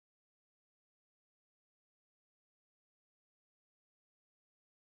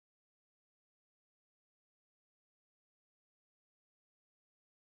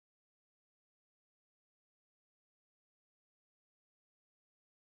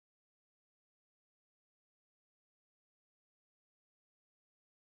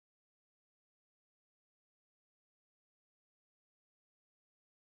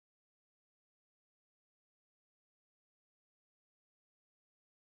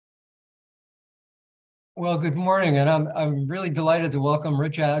Well, good morning, and I'm really delighted to welcome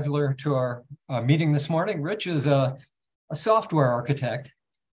Rich Adler to our meeting this morning. Rich is a software architect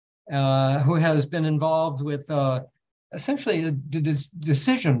who has been involved with essentially the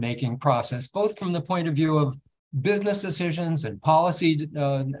decision-making process, both from the point of view of business decisions and policy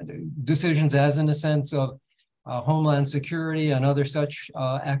decisions, as in the sense of homeland security and other such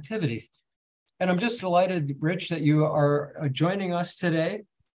activities. And I'm just delighted, Rich, that you are joining us today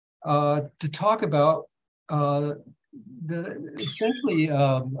to talk about essentially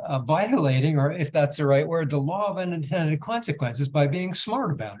violating, or if that's the right word, the law of unintended consequences by being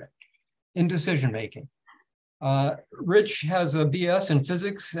smart about it in decision making. Rich has a BS in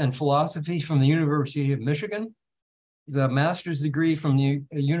physics and philosophy from the University of Michigan. He's a master's degree from the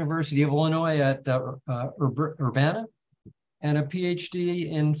University of Illinois at Urbana, and a PhD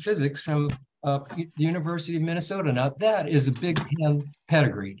in physics from the University of Minnesota. Now that is a big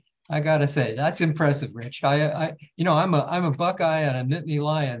pedigree. I gotta say, that's impressive, Rich. I'm a Buckeye and a Nittany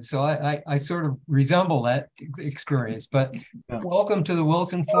Lion, so I sort of resemble that experience. But welcome to the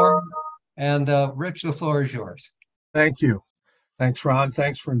Wilson Forum, and Rich, the floor is yours. Thank you. Thanks, Ron.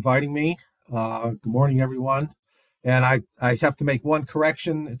 Thanks for inviting me. Good morning, everyone. And I have to make one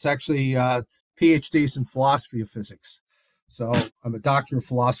correction. It's actually PhDs in philosophy of physics. So I'm a doctor of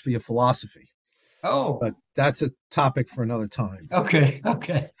philosophy. Oh, but that's a topic for another time. Okay.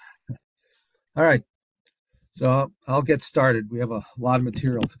 All right, so I'll get started. We have a lot of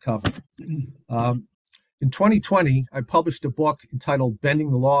material to cover. In 2020, I published a book entitled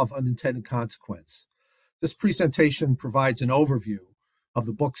Bending the Law of Unintended Consequence. This presentation provides an overview of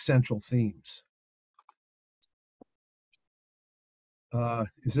the book's central themes. There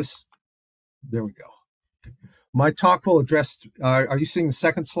we go. My talk will address, are you seeing the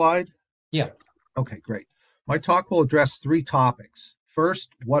second slide? Yeah. Okay, great. My talk will address three topics.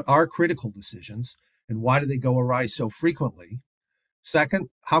 First, what are critical decisions and why do they go awry so frequently? Second,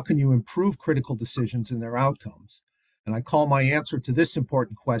 how can you improve critical decisions and their outcomes? And I call my answer to this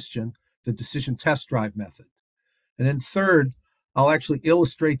important question the decision test drive method. And then third, I'll actually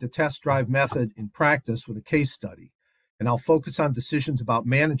illustrate the test drive method in practice with a case study. And I'll focus on decisions about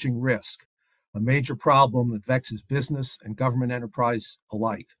managing risk, a major problem that vexes business and government enterprise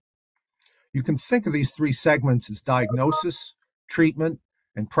alike. You can think of these three segments as diagnosis, treatment,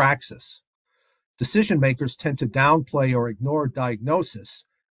 and praxis. Decision makers tend to downplay or ignore diagnosis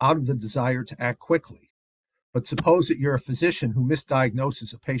out of the desire to act quickly. But suppose that you're a physician who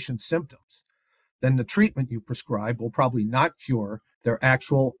misdiagnoses a patient's symptoms. Then the treatment you prescribe will probably not cure their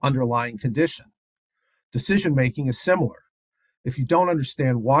actual underlying condition. Decision making is similar. If you don't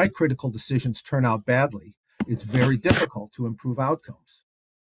understand why critical decisions turn out badly, it's very difficult to improve outcomes.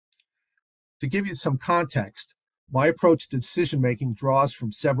 To give you some context, my approach to decision-making draws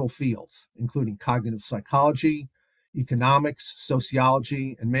from several fields, including cognitive psychology, economics,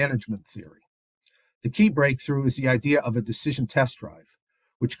 sociology, and management theory. The key breakthrough is the idea of a decision test drive,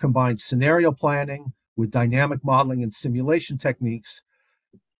 which combines scenario planning with dynamic modeling and simulation techniques,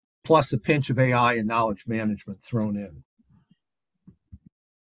 plus a pinch of AI and knowledge management thrown in.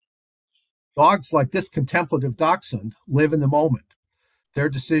 Dogs like this contemplative dachshund live in the moment. Their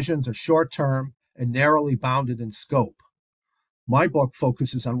decisions are short-term and narrowly bounded in scope. My book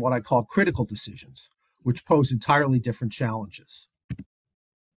focuses on what I call critical decisions, which pose entirely different challenges.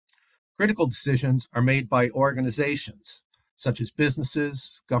 Critical decisions are made by organizations, such as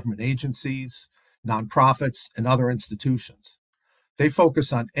businesses, government agencies, nonprofits, and other institutions. They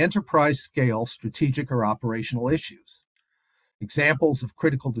focus on enterprise-scale strategic or operational issues. Examples of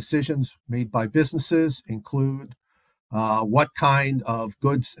critical decisions made by businesses include what kind of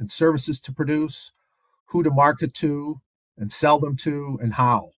goods and services to produce, who to market to and sell them to, and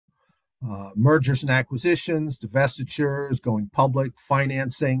how. Mergers and acquisitions, divestitures, going public,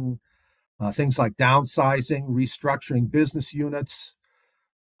 financing, things like downsizing, restructuring business units,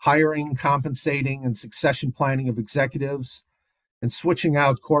 hiring, compensating, and succession planning of executives, and switching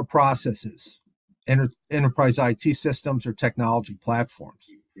out core processes, enterprise IT systems, or technology platforms.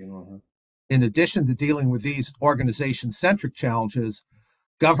 In addition to dealing with these organization-centric challenges,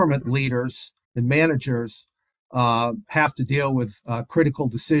 government leaders and managers have to deal with critical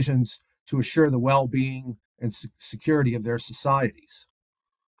decisions to assure the well-being and security of their societies.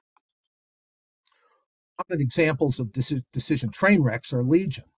 Common examples of decision train wrecks are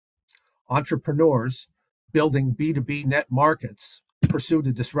legion. Entrepreneurs building B2B net markets pursued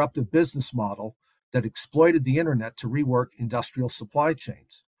a disruptive business model that exploited the internet to rework industrial supply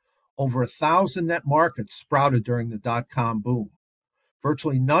chains. Over 1,000 net markets sprouted during the dot-com boom.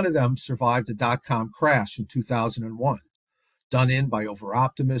 Virtually none of them survived the dot-com crash in 2001, done in by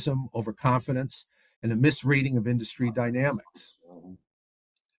over-optimism, overconfidence, and a misreading of industry dynamics.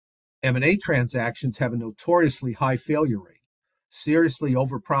 M&A transactions have a notoriously high failure rate, seriously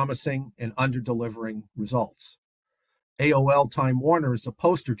overpromising and underdelivering results. AOL Time Warner is a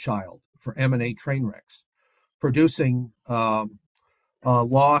poster child for M&A train wrecks, producing a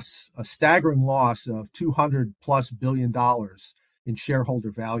staggering loss of $200+ billion in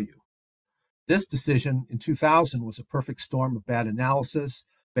shareholder value. This decision in 2000 was a perfect storm of bad analysis,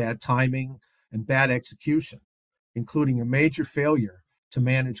 bad timing, and bad execution, including a major failure to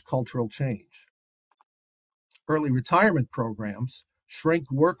manage cultural change. Early retirement programs shrink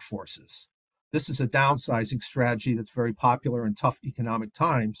workforces. This is a downsizing strategy that's very popular in tough economic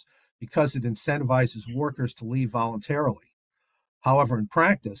times because it incentivizes workers to leave voluntarily. However, in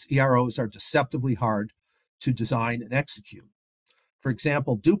practice, EROs are deceptively hard to design and execute. For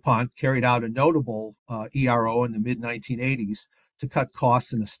example, DuPont carried out a notable ERO in the mid-1980s to cut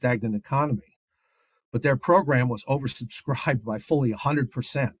costs in a stagnant economy. But their program was oversubscribed by fully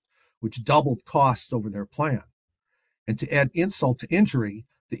 100%, which doubled costs over their plan. And to add insult to injury,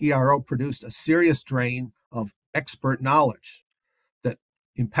 the ERO produced a serious drain of expert knowledge that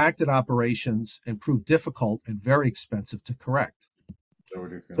impacted operations and proved difficult and very expensive to correct.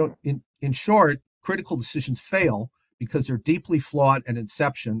 So in short, critical decisions fail because they're deeply flawed at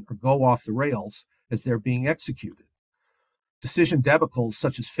inception or go off the rails as they're being executed. Decision debacles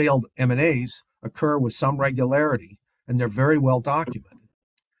such as failed M&As occur with some regularity, and they're very well documented.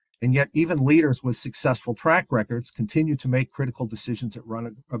 And yet even leaders with successful track records continue to make critical decisions that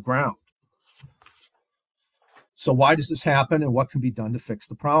run aground. So why does this happen, and what can be done to fix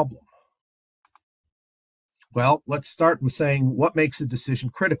the problem? Well, let's start with saying what makes a decision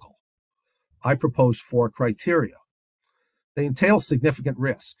critical. I propose 4 criteria. They entail significant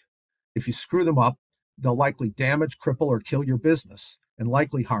risk. If you screw them up, they'll likely damage, cripple, or kill your business and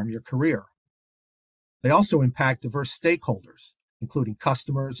likely harm your career. They also impact diverse stakeholders, including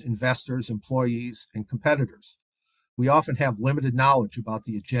customers, investors, employees, and competitors. We often have limited knowledge about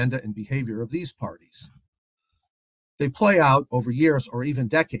the agenda and behavior of these parties. They play out over years or even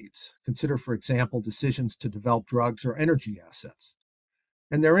decades. Consider, for example, decisions to develop drugs or energy assets.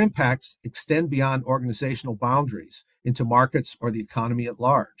 And their impacts extend beyond organizational boundaries into markets or the economy at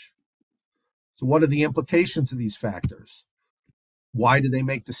large. So what are the implications of these factors? Why do they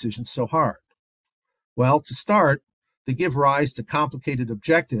make decisions so hard? Well, to start, they give rise to complicated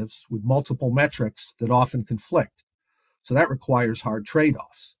objectives with multiple metrics that often conflict. So that requires hard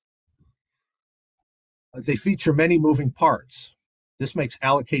trade-offs. They feature many moving parts. This makes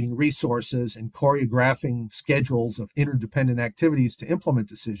allocating resources and choreographing schedules of interdependent activities to implement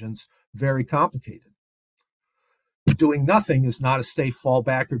decisions very complicated. Doing nothing is not a safe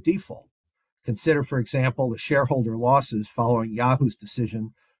fallback or default. Consider, for example, the shareholder losses following Yahoo's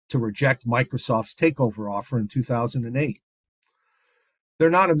decision to reject Microsoft's takeover offer in 2008. They're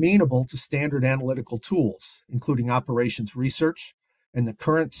not amenable to standard analytical tools, including operations research and the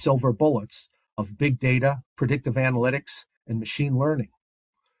current silver bullets of big data, predictive analytics, and machine learning.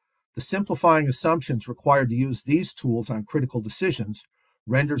 The simplifying assumptions required to use these tools on critical decisions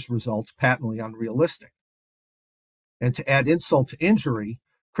renders results patently unrealistic. And to add insult to injury,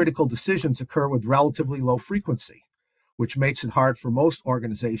 critical decisions occur with relatively low frequency, which makes it hard for most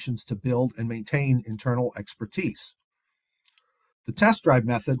organizations to build and maintain internal expertise. The test drive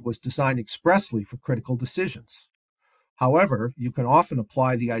method was designed expressly for critical decisions. However, you can often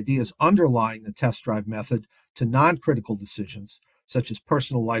apply the ideas underlying the test drive method to non-critical decisions, such as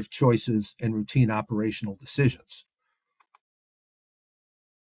personal life choices and routine operational decisions.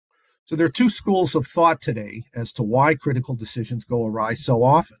 So there are 2 schools of thought today as to why critical decisions go awry so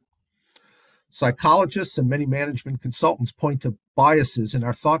often. Psychologists and many management consultants point to biases in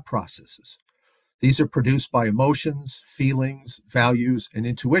our thought processes. These are produced by emotions, feelings, values, and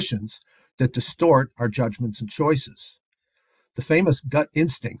intuitions that distort our judgments and choices. The famous gut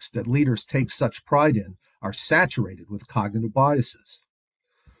instincts that leaders take such pride in are saturated with cognitive biases.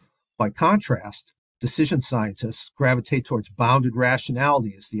 By contrast, decision scientists gravitate towards bounded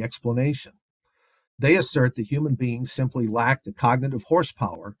rationality as the explanation. They assert that human beings simply lack the cognitive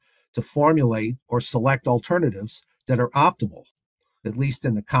horsepower to formulate or select alternatives that are optimal, at least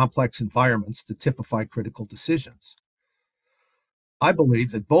in the complex environments that typify critical decisions. I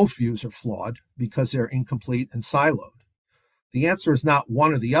believe that both views are flawed because they're incomplete and siloed. The answer is not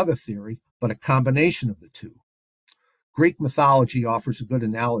one or the other theory, but a combination of the 2. Greek mythology offers a good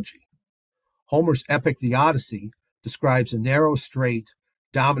analogy. Homer's epic The Odyssey describes a narrow strait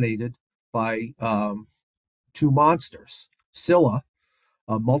dominated by 2 monsters, Scylla,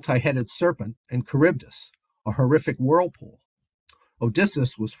 a multi-headed serpent, and Charybdis, a horrific whirlpool.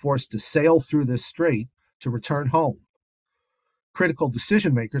 Odysseus was forced to sail through this strait to return home. Critical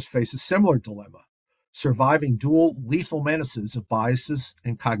decision makers face a similar dilemma, surviving dual lethal menaces of biases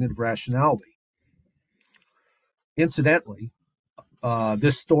and cognitive rationality. Incidentally,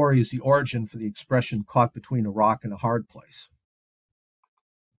 this story is the origin for the expression caught between a rock and a hard place.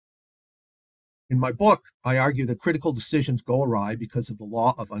 In my book, I argue that critical decisions go awry because of the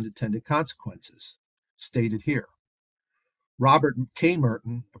law of unintended consequences, stated here. Robert K.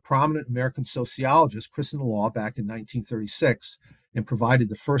 Merton, a prominent American sociologist, christened the law back in 1936 and provided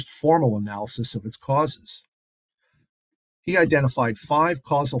the first formal analysis of its causes. He identified 5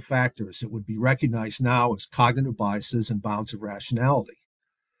 causal factors that would be recognized now as cognitive biases and bounds of rationality.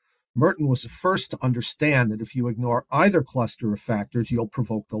 Merton was the first to understand that if you ignore either cluster of factors, you'll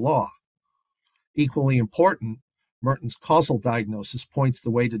provoke the law. Equally important, Merton's causal diagnosis points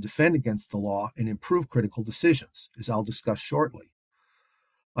the way to defend against the law and improve critical decisions, as I'll discuss shortly.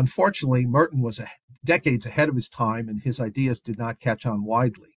 Unfortunately, Merton was decades ahead of his time, and his ideas did not catch on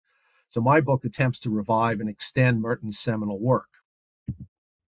widely. So my book attempts to revive and extend Merton's seminal work.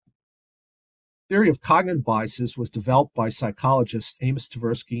 Theory of cognitive biases was developed by psychologists Amos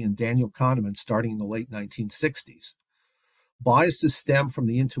Tversky and Daniel Kahneman starting in the late 1960s. Biases stem from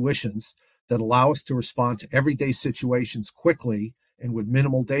the intuitions that allow us to respond to everyday situations quickly and with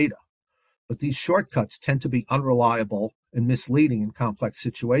minimal data. But these shortcuts tend to be unreliable and misleading in complex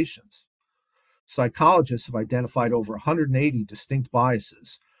situations. Psychologists have identified over 180 distinct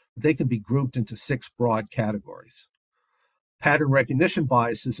biases, but they can be grouped into 6 broad categories. Pattern recognition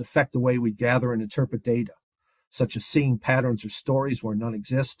biases affect the way we gather and interpret data, such as seeing patterns or stories where none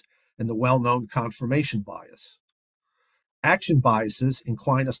exist, and the well-known confirmation bias. Action biases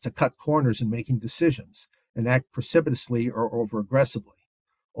incline us to cut corners in making decisions and act precipitously or over-aggressively.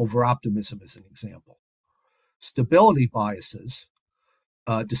 Over-optimism is an example. Stability biases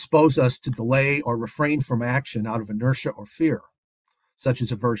dispose us to delay or refrain from action out of inertia or fear, such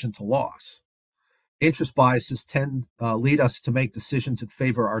as aversion to loss. Interest biases lead us to make decisions that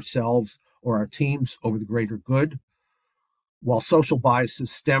favor ourselves or our teams over the greater good, while social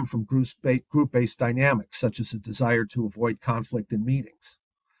biases stem from group-based dynamics, such as a desire to avoid conflict in meetings.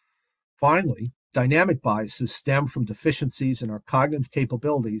 Finally, dynamic biases stem from deficiencies in our cognitive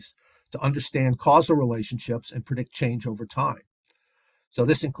capabilities to understand causal relationships and predict change over time. So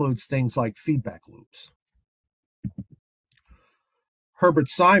this includes things like feedback loops. Herbert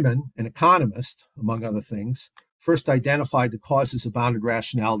Simon, an economist, among other things, first identified the causes of bounded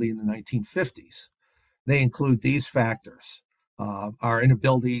rationality in the 1950s. They include these factors: our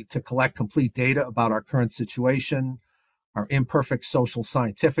inability to collect complete data about our current situation, our imperfect social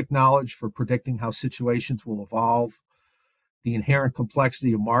scientific knowledge for predicting how situations will evolve, the inherent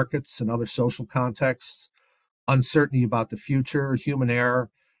complexity of markets and other social contexts, uncertainty about the future, human error,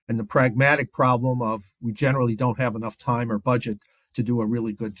 and the pragmatic problem of we generally don't have enough time or budget to do a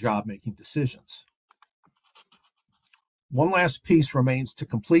really good job making decisions. One last piece remains to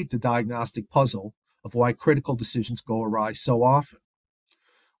complete the diagnostic puzzle of why critical decisions go awry so often.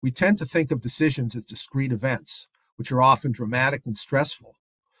 We tend to think of decisions as discrete events, which are often dramatic and stressful,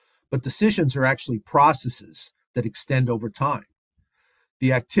 but decisions are actually processes that extend over time.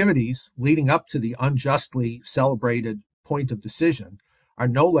 The activities leading up to the unjustly celebrated point of decision are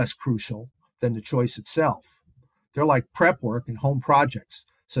no less crucial than the choice itself. They're like prep work in home projects,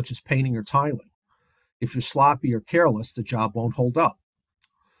 such as painting or tiling. If you're sloppy or careless, the job won't hold up.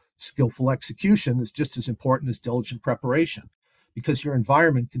 Skillful execution is just as important as diligent preparation, because your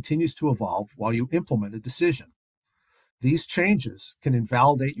environment continues to evolve while you implement a decision. These changes can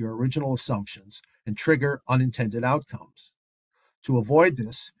invalidate your original assumptions and trigger unintended outcomes. To avoid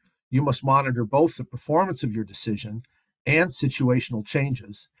this, you must monitor both the performance of your decision and situational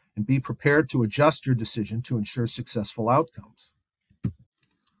changes, and be prepared to adjust your decision to ensure successful outcomes.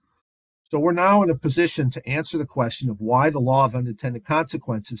 So we're now in a position to answer the question of why the law of unintended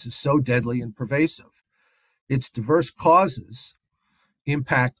consequences is so deadly and pervasive. Its diverse causes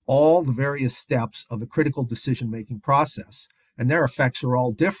impact all the various steps of the critical decision-making process, and their effects are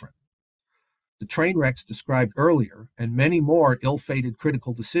all different. The train wrecks described earlier, and many more ill-fated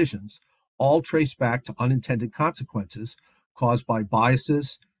critical decisions, all trace back to unintended consequences caused by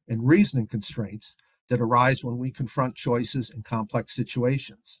biases and reasoning constraints that arise when we confront choices in complex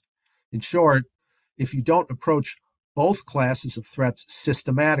situations. In short, if you don't approach both classes of threats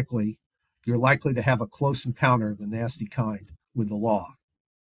systematically, you're likely to have a close encounter of the nasty kind with the law.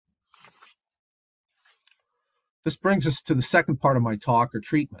 This brings us to the second part of my talk, or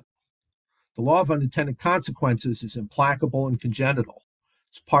treatment. The law of unintended consequences is implacable and congenital.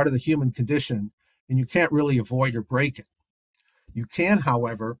 It's part of the human condition, and you can't really avoid or break it. You can,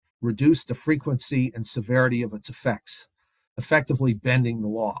 however, reduce the frequency and severity of its effects, effectively bending the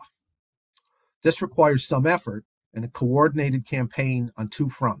law. This requires some effort and a coordinated campaign on two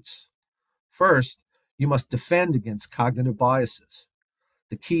fronts. First, you must defend against cognitive biases.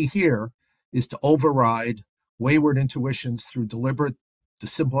 The key here is to override wayward intuitions through deliberate,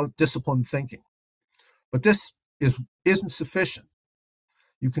 disciplined thinking. But this isn't sufficient.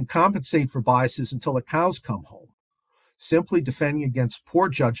 You can compensate for biases until the cows come home. Simply defending against poor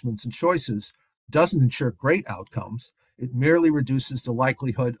judgments and choices doesn't ensure great outcomes. It merely reduces the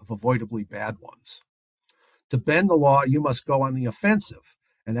likelihood of avoidably bad ones. To bend the law, you must go on the offensive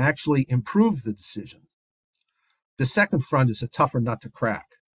and actually improve the decision. The second front is a tougher nut to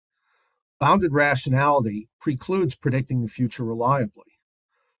crack. Bounded rationality precludes predicting the future reliably.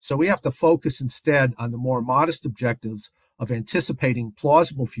 So we have to focus instead on the more modest objectives of anticipating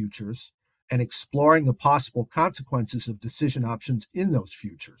plausible futures and exploring the possible consequences of decision options in those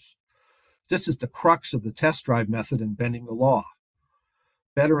futures. This is the crux of the test drive method in bending the law.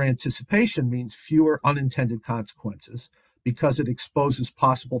 Better anticipation means fewer unintended consequences because it exposes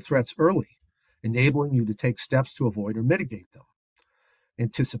possible threats early, enabling you to take steps to avoid or mitigate them.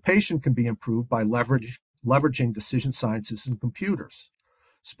 Anticipation can be improved by leveraging decision sciences and computers,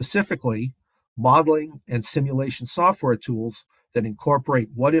 specifically modeling and simulation software tools that incorporate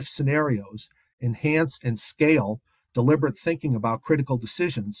what-if scenarios, enhance and scale deliberate thinking about critical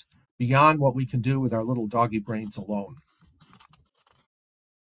decisions beyond what we can do with our little doggy brains alone.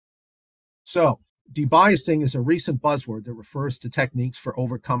 So, debiasing is a recent buzzword that refers to techniques for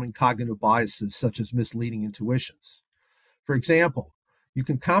overcoming cognitive biases such as misleading intuitions. For example, you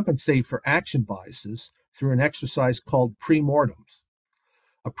can compensate for action biases through an exercise called pre-mortems.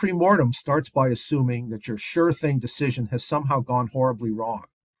 A pre-mortem starts by assuming that your sure-thing decision has somehow gone horribly wrong.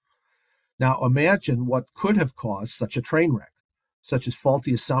 Now imagine what could have caused such a train wreck, such as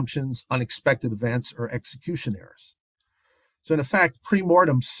faulty assumptions, unexpected events, or execution errors. So in effect,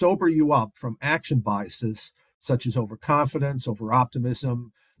 pre-mortems sober you up from action biases such as overconfidence,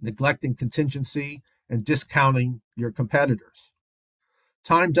 overoptimism, neglecting contingency, and discounting your competitors.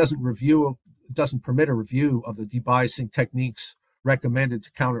 Time doesn't permit a review of the debiasing techniques recommended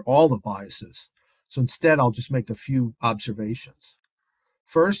to counter all the biases. So instead, I'll just make a few observations.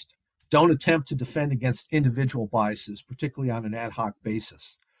 First, don't attempt to defend against individual biases, particularly on an ad hoc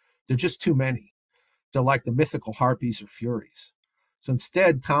basis. There are just too many. They're like the mythical harpies or furies. So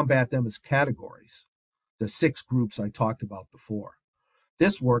instead, combat them as categories, the 6 groups I talked about before.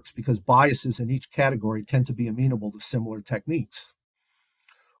 This works because biases in each category tend to be amenable to similar techniques.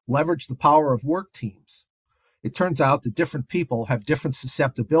 Leverage the power of work teams. It turns out that different people have different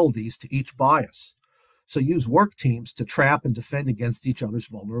susceptibilities to each bias. So use work teams to trap and defend against each other's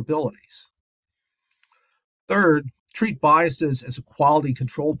vulnerabilities. Third, treat biases as a quality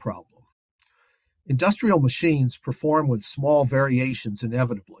control problem. Industrial machines perform with small variations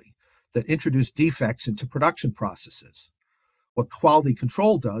inevitably that introduce defects into production processes. What quality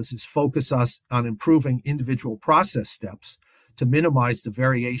control does is focus us on improving individual process steps to minimize the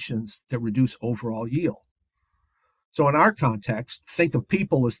variations that reduce overall yield. So in our context, think of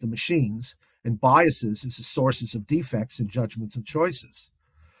people as the machines and biases as the sources of defects in judgments and choices.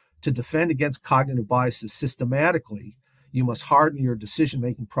 To defend against cognitive biases systematically, you must harden your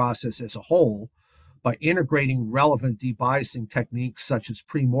decision-making process as a whole by integrating relevant debiasing techniques such as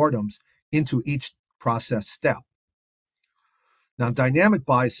pre-mortems into each process step. Now, dynamic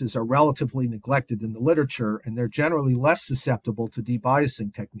biases are relatively neglected in the literature, and they're generally less susceptible to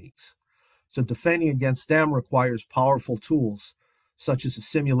debiasing techniques. So defending against them requires powerful tools, such as the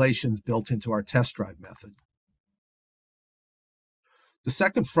simulations built into our test drive method. The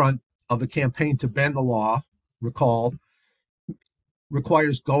second front of the campaign to bend the law, recall,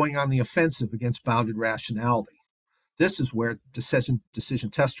 requires going on the offensive against bounded rationality. This is where decision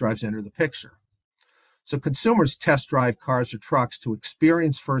test drives enter the picture. So consumers test drive cars or trucks to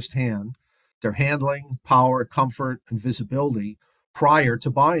experience firsthand their handling, power, comfort, and visibility prior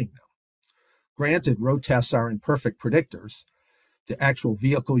to buying them. Granted, road tests are imperfect predictors. The actual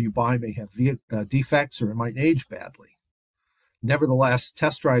vehicle you buy may have defects or it might age badly. Nevertheless,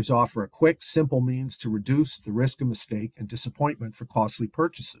 test drives offer a quick, simple means to reduce the risk of mistake and disappointment for costly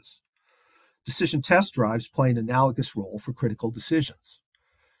purchases. Decision test drives play an analogous role for critical decisions.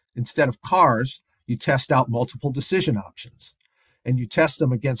 Instead of cars, you test out multiple decision options, and you test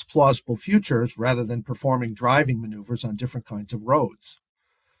them against plausible futures rather than performing driving maneuvers on different kinds of roads.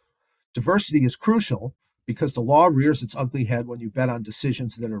 Diversity is crucial because the law rears its ugly head when you bet on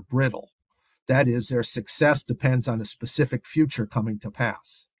decisions that are brittle. That is, their success depends on a specific future coming to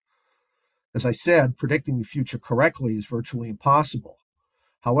pass. As I said, predicting the future correctly is virtually impossible.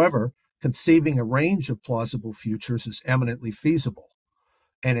 However, conceiving a range of plausible futures is eminently feasible,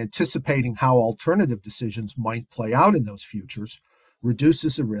 and anticipating how alternative decisions might play out in those futures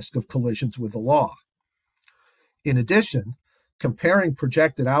reduces the risk of collisions with the law. In addition, comparing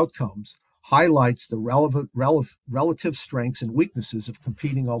projected outcomes highlights the relative strengths and weaknesses of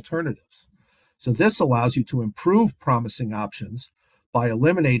competing alternatives. So this allows you to improve promising options by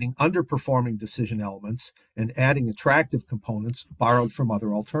eliminating underperforming decision elements and adding attractive components borrowed from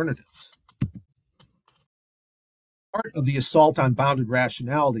other alternatives. Part of the assault on bounded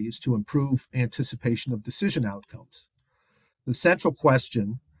rationality is to improve anticipation of decision outcomes. The central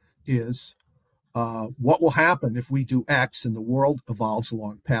question is, what will happen if we do X and the world evolves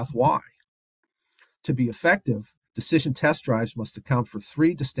along path Y? To be effective, decision test drives must account for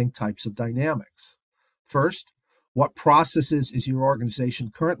three distinct types of dynamics. First, what processes is your organization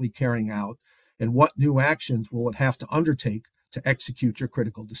currently carrying out, and what new actions will it have to undertake to execute your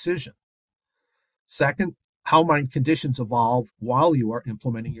critical decision? Second, how might conditions evolve while you are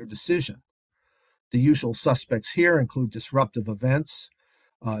implementing your decision? The usual suspects here include disruptive events,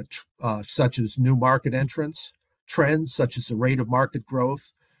 such as new market entrants, trends such as the rate of market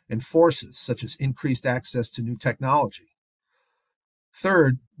growth, and forces such as increased access to new technology.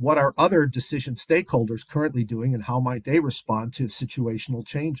 Third, what are other decision stakeholders currently doing and how might they respond to situational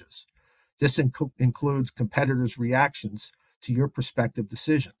changes? This includes competitors' reactions to your prospective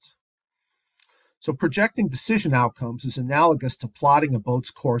decisions. So projecting decision outcomes is analogous to plotting a boat's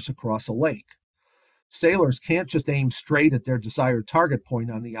course across a lake. Sailors can't just aim straight at their desired target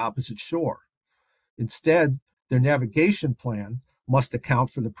point on the opposite shore. Instead, their navigation plan must account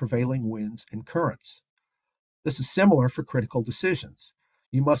for the prevailing winds and currents. This is similar for critical decisions.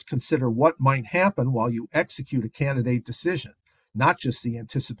 You must consider what might happen while you execute a candidate decision, not just the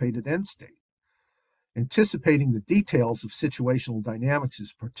anticipated end state. Anticipating the details of situational dynamics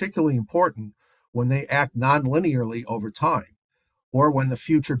is particularly important when they act non-linearly over time, or when the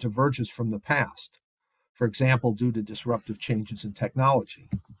future diverges from the past, for example, due to disruptive changes in technology.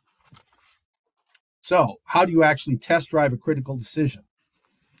 So, how do you actually test drive a critical decision?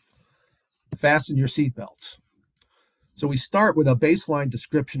 Fasten your seatbelts. So we start with a baseline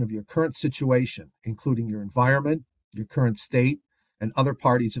description of your current situation, including your environment, your current state, and other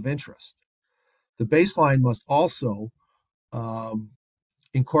parties of interest. The baseline must also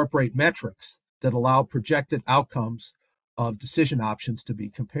incorporate metrics that allow projected outcomes of decision options to be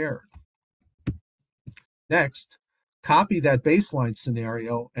compared. Next, copy that baseline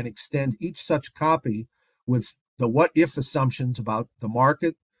scenario and extend each such copy with the what-if assumptions about the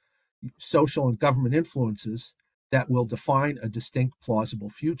market, social and government influences that will define a distinct plausible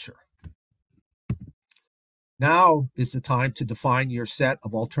future. Now is the time to define your set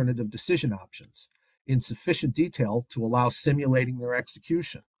of alternative decision options in sufficient detail to allow simulating their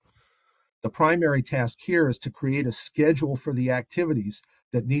execution. The primary task here is to create a schedule for the activities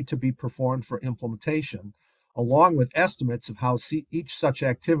that need to be performed for implementation, along with estimates of how each such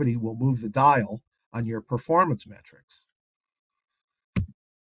activity will move the dial on your performance metrics.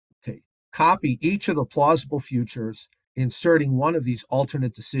 Okay, copy each of the plausible futures, inserting one of these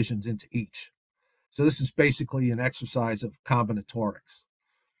alternate decisions into each. So this is basically an exercise of combinatorics.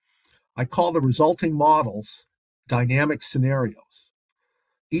 I call the resulting models dynamic scenarios.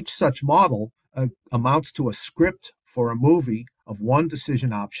 Each such model amounts to a script for a movie of one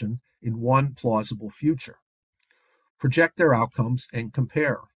decision option in one plausible future. Project their outcomes and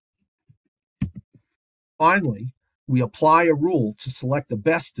compare. Finally, we apply a rule to select the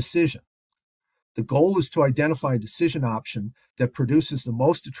best decision. The goal is to identify a decision option that produces the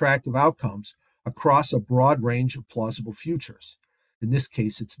most attractive outcomes across a broad range of plausible futures. In this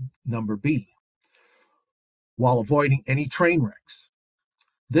case, it's number B, while avoiding any train wrecks.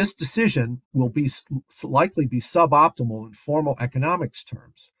 This decision will likely be suboptimal in formal economics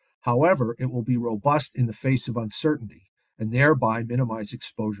terms. However, it will be robust in the face of uncertainty and thereby minimize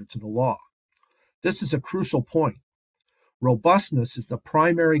exposure to the law. This is a crucial point. Robustness is the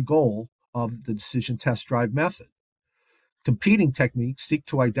primary goal of the decision test drive method. Competing techniques seek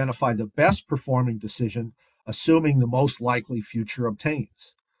to identify the best performing decision, assuming the most likely future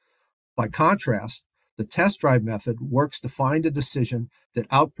obtains. By contrast, the test drive method works to find a decision that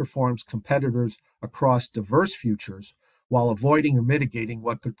outperforms competitors across diverse futures while avoiding or mitigating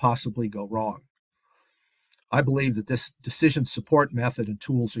what could possibly go wrong. I believe that this decision support method and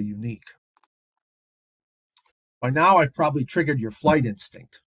tools are unique. By now, I've probably triggered your flight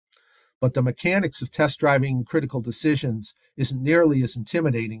instinct, but the mechanics of test driving critical decisions isn't nearly as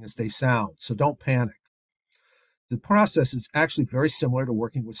intimidating as they sound, so don't panic. The process is actually very similar to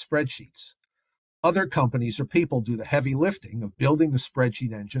working with spreadsheets. Other companies or people do the heavy lifting of building the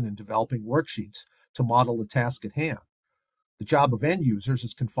spreadsheet engine and developing worksheets to model the task at hand. The job of end users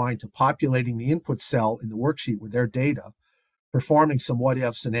is confined to populating the input cell in the worksheet with their data, performing some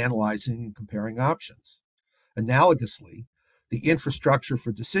what-ifs and analyzing and comparing options. Analogously, the infrastructure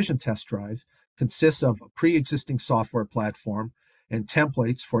for Decision Test Drive consists of a pre-existing software platform and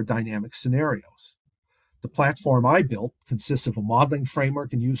templates for dynamic scenarios. The platform I built consists of a modeling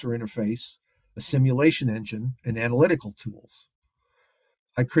framework and user interface, a simulation engine, and analytical tools.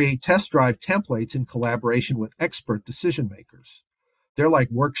 I create test drive templates in collaboration with expert decision makers. They're like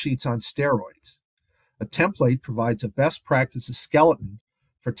worksheets on steroids. A template provides a best practices skeleton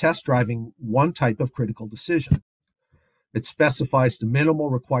for test driving one type of critical decision. It specifies the minimal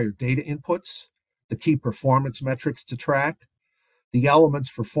required data inputs, the key performance metrics to track, the elements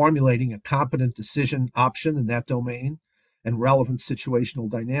for formulating a competent decision option in that domain, and relevant situational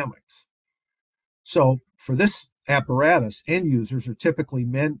dynamics. So, for this apparatus, end users are typically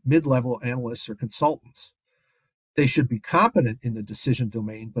mid-level analysts or consultants. They should be competent in the decision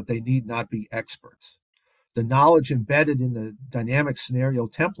domain, but they need not be experts. The knowledge embedded in the dynamic scenario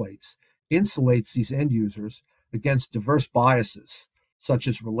templates insulates these end users against diverse biases, such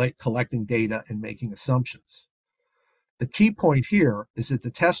as collecting data and making assumptions. The key point here is that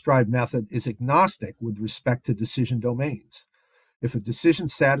the test drive method is agnostic with respect to decision domains. If a decision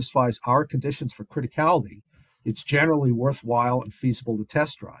satisfies our conditions for criticality, it's generally worthwhile and feasible to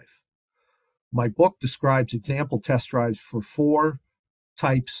test drive. My book describes example test drives for 4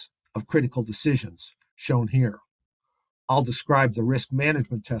 types of critical decisions, shown here. I'll describe the risk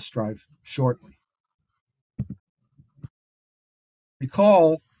management test drive shortly.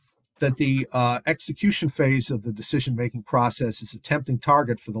 Recall that the execution phase of the decision-making process is a tempting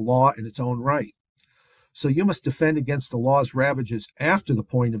target for the law in its own right. So you must defend against the law's ravages after the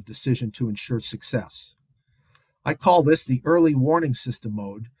point of decision to ensure success. I call this the early warning system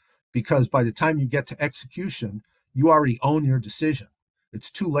mode because by the time you get to execution, you already own your decision.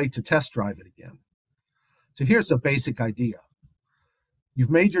 It's too late to test drive it again. So here's the basic idea. You've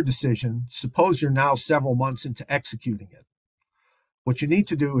made your decision. Suppose you're now several months into executing it. What you need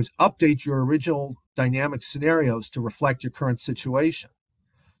to do is update your original dynamic scenarios to reflect your current situation.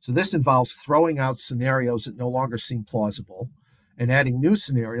 So this involves throwing out scenarios that no longer seem plausible and adding new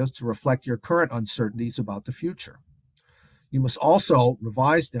scenarios to reflect your current uncertainties about the future. You must also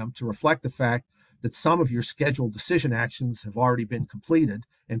revise them to reflect the fact that some of your scheduled decision actions have already been completed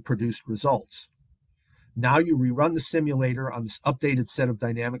and produced results. Now you rerun the simulator on this updated set of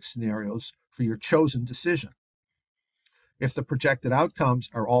dynamic scenarios for your chosen decision. If the projected outcomes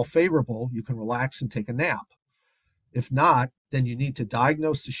are all favorable, you can relax and take a nap. If not, then you need to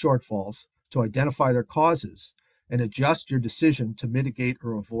diagnose the shortfalls to identify their causes and adjust your decision to mitigate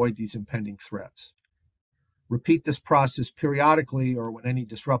or avoid these impending threats. Repeat this process periodically or when any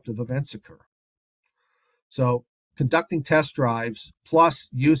disruptive events occur. So, conducting test drives plus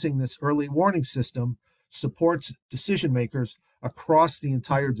using this early warning system supports decision makers across the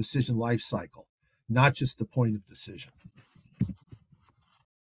entire decision life cycle, not just the point of decision.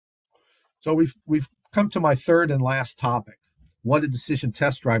 So we've come to my third and last topic, what a decision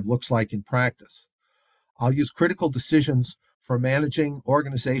test drive looks like in practice. I'll use critical decisions for managing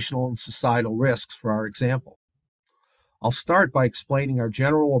organizational and societal risks for our example. I'll start by explaining our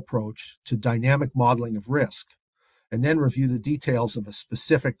general approach to dynamic modeling of risk, and then review the details of a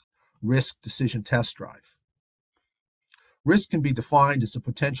specific risk decision test drive. Risk can be defined as a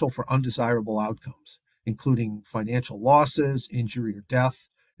potential for undesirable outcomes, including financial losses, injury or death,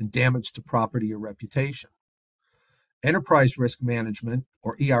 and damage to property or reputation. Enterprise risk management,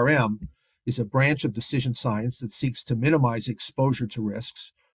 or ERM, is a branch of decision science that seeks to minimize exposure to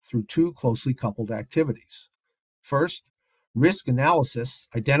risks through 2 closely coupled activities. First, risk analysis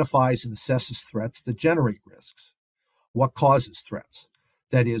identifies and assesses threats that generate risks. What causes threats?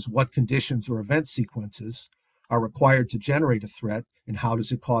 That is, what conditions or event sequences are required to generate a threat, and how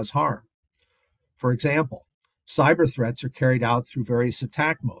does it cause harm? For example, cyber threats are carried out through various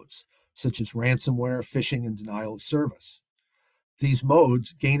attack modes, such as ransomware, phishing, and denial of service. These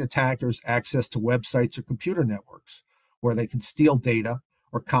modes gain attackers access to websites or computer networks, where they can steal data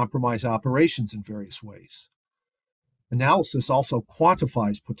or compromise operations in various ways. Analysis also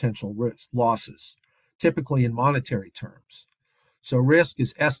quantifies potential risk losses, typically in monetary terms. So risk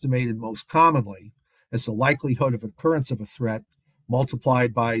is estimated most commonly as the likelihood of occurrence of a threat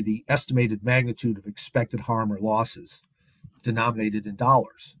multiplied by the estimated magnitude of expected harm or losses, denominated in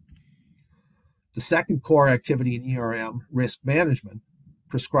dollars. The second core activity in ERM, risk management,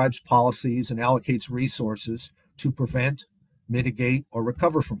 prescribes policies and allocates resources to prevent, mitigate, or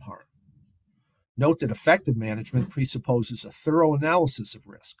recover from harm. Note that effective management presupposes a thorough analysis of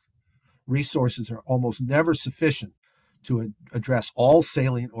risk. Resources are almost never sufficient to address all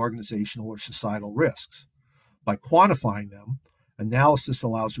salient organizational or societal risks. By quantifying them, analysis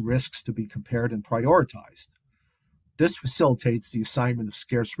allows risks to be compared and prioritized. This facilitates the assignment of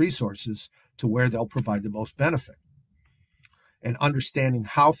scarce resources to where they'll provide the most benefit. And understanding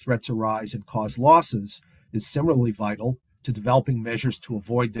how threats arise and cause losses is similarly vital to developing measures to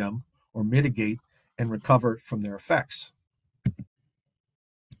avoid them or mitigate and recover from their effects.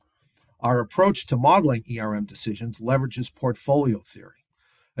 Our approach to modeling ERM decisions leverages portfolio theory,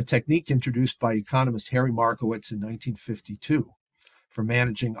 a technique introduced by economist Harry Markowitz in 1952 for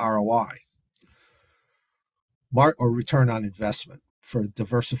managing ROI, or return on investment, for a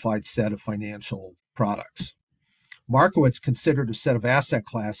diversified set of financial products. Markowitz considered a set of asset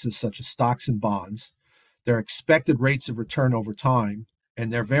classes such as stocks and bonds, their expected rates of return over time,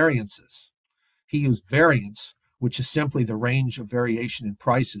 and their variances. He used variance, which is simply the range of variation in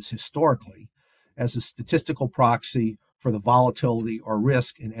prices historically, as a statistical proxy for the volatility or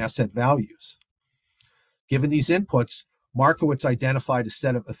risk in asset values. Given these inputs, Markowitz identified a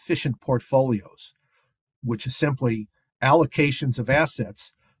set of efficient portfolios, which is simply allocations of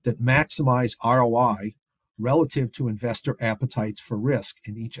assets that maximize ROI relative to investor appetites for risk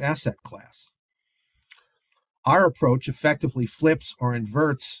in each asset class. Our approach effectively flips or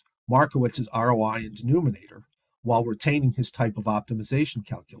inverts Markowitz's ROI and denominator while retaining his type of optimization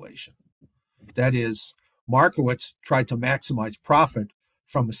calculation. That is, Markowitz tried to maximize profit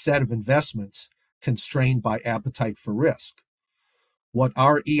from a set of investments constrained by appetite for risk. What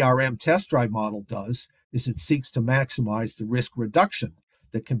our ERM test drive model does is it seeks to maximize the risk reduction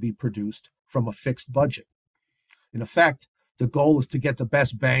that can be produced from a fixed budget. In effect, the goal is to get the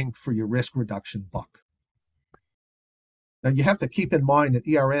best bang for your risk reduction buck. Now, you have to keep in mind that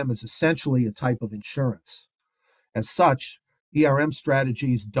ERM is essentially a type of insurance. As such, ERM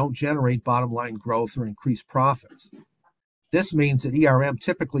strategies don't generate bottom line growth or increase profits. This means that ERM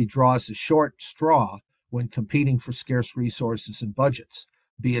typically draws a short straw when competing for scarce resources and budgets,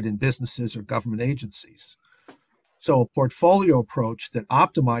 be it in businesses or government agencies. So a portfolio approach that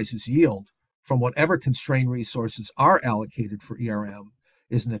optimizes yield from whatever constrained resources are allocated for ERM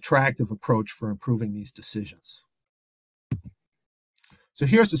is an attractive approach for improving these decisions. So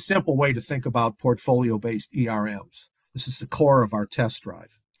here's a simple way to think about portfolio-based ERMs. This is the core of our test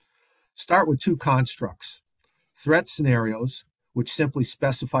drive. Start with two constructs: threat scenarios, which simply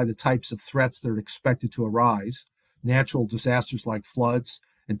specify the types of threats that are expected to arise, natural disasters like floods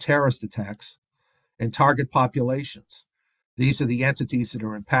and terrorist attacks, and target populations. These are the entities that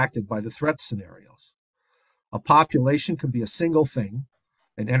are impacted by the threat scenarios. A population can be a single thing,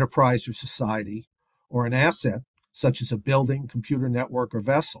 an enterprise or society, or an asset, such as a building, computer network, or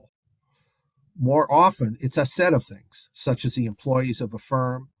vessel. More often, it's a set of things, such as the employees of a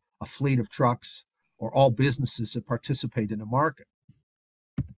firm, a fleet of trucks, or all businesses that participate in a market.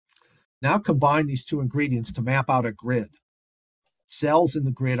 Now combine these two ingredients to map out a grid. Cells in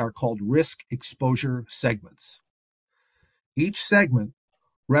the grid are called risk exposure segments. Each segment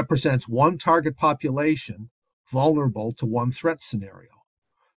represents one target population vulnerable to one threat scenario.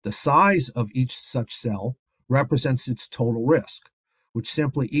 The size of each such cell represents its total risk, which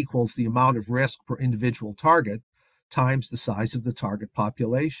simply equals the amount of risk per individual target times the size of the target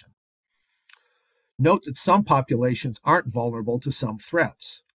population. Note that some populations aren't vulnerable to some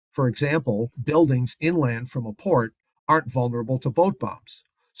threats. For example, buildings inland from a port aren't vulnerable to boat bombs,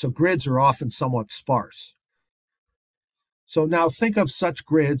 so grids are often somewhat sparse. So now think of such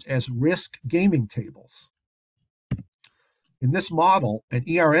grids as risk gaming tables. In this model, an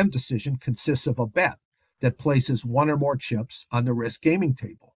ERM decision consists of a bet that places one or more chips on the risk gaming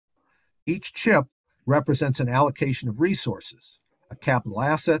table. Each chip represents an allocation of resources, capital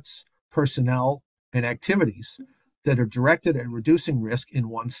assets, personnel, and activities that are directed at reducing risk in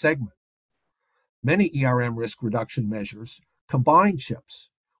one segment. Many ERM risk reduction measures combine chips,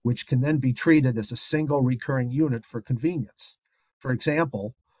 which can then be treated as a single recurring unit for convenience. For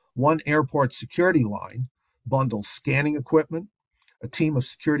example, one airport security line bundles scanning equipment, a team of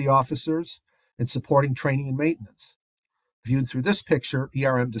security officers, and supporting training and maintenance. Viewed through this picture,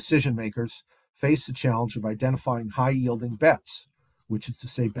 ERM decision makers face the challenge of identifying high-yielding bets, which is to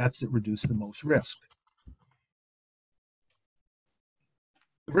say bets that reduce the most risk.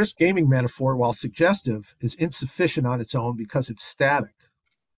 The risk gaming metaphor, while suggestive, is insufficient on its own because it's static.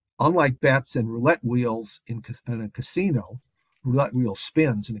 Unlike bets and roulette wheels in a casino, roulette wheel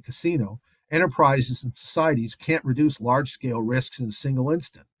spins in a casino, enterprises and societies can't reduce large-scale risks in a single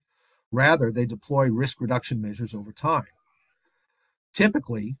instant. Rather, they deploy risk reduction measures over time.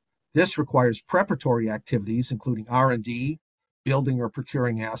 Typically, This requires preparatory activities, including R&D, building or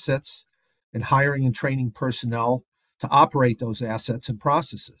procuring assets, and hiring and training personnel to operate those assets and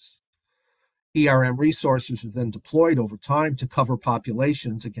processes. ERM resources are then deployed over time to cover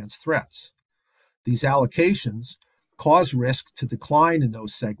populations against threats. These allocations cause risk to decline in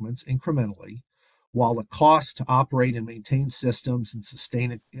those segments incrementally, while the costs to operate and maintain systems and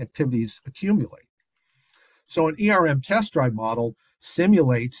sustain activities accumulate. So an ERM test drive model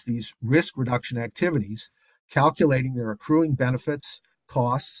simulates these risk reduction activities, calculating their accruing benefits,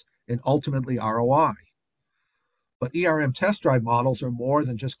 costs, and ultimately ROI. But ERM test drive models are more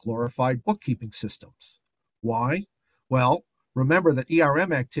than just glorified bookkeeping systems. Why? Well, remember that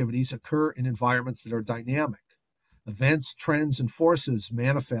ERM activities occur in environments that are dynamic. Events, trends, and forces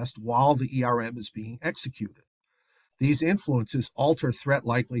manifest while the ERM is being executed. These influences alter threat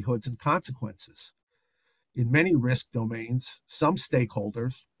likelihoods and consequences. In many risk domains, some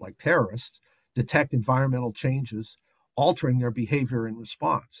stakeholders, like terrorists, detect environmental changes, altering their behavior in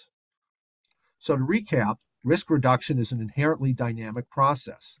response. So to recap, risk reduction is an inherently dynamic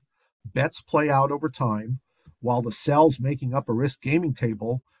process. Bets play out over time, while the cells making up a risk gaming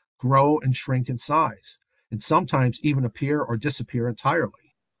table grow and shrink in size, and sometimes even appear or disappear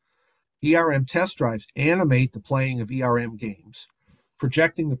entirely. ERM test drives animate the playing of ERM games,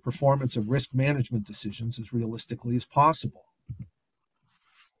 projecting the performance of risk management decisions as realistically as possible.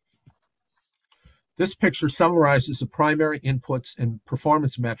 This picture summarizes the primary inputs and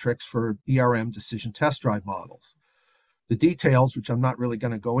performance metrics for ERM decision test drive models. The details, which I'm not really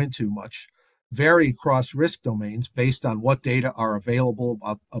going to go into much, vary across risk domains based on what data are available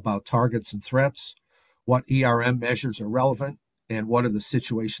about targets and threats, what ERM measures are relevant, and what are the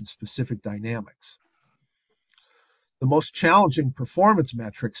situation-specific dynamics. The most challenging performance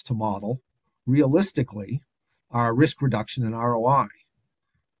metrics to model, realistically, are risk reduction and ROI.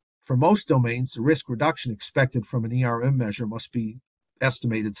 For most domains, the risk reduction expected from an ERM measure must be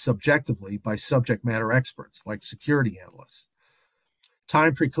estimated subjectively by subject matter experts, like security analysts.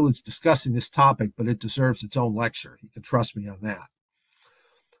 Time precludes discussing this topic, but it deserves its own lecture. You can trust me on that.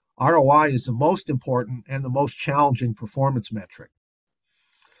 ROI is the most important and the most challenging performance metric.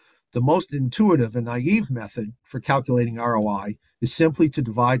 The most intuitive and naive method for calculating ROI is simply to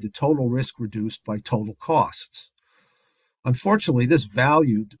divide the total risk reduced by total costs. Unfortunately, this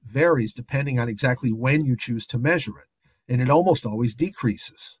value varies depending on exactly when you choose to measure it, and it almost always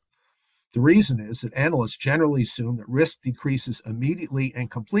decreases. The reason is that analysts generally assume that risk decreases immediately and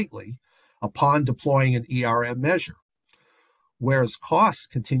completely upon deploying an ERM measure, whereas costs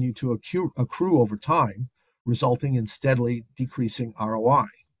continue to accrue over time, resulting in steadily decreasing ROI.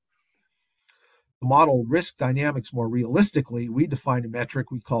 To model risk dynamics more realistically, we define a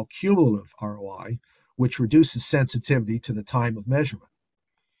metric we call cumulative ROI, which reduces sensitivity to the time of measurement.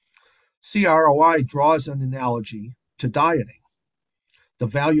 CROI draws an analogy to dieting. The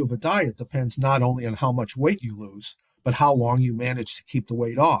value of a diet depends not only on how much weight you lose, but how long you manage to keep the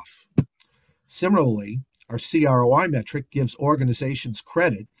weight off. Similarly, our CROI metric gives organizations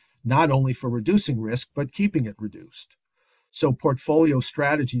credit not only for reducing risk, but keeping it reduced. So portfolio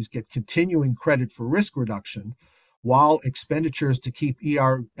strategies get continuing credit for risk reduction, while expenditures to keep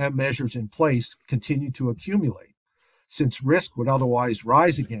ERM measures in place continue to accumulate, since risk would otherwise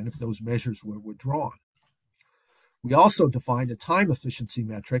rise again if those measures were withdrawn. We also defined a time efficiency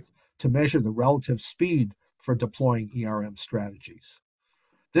metric to measure the relative speed for deploying ERM strategies.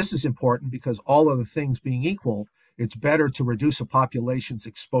 This is important because all other things being equal, it's better to reduce a population's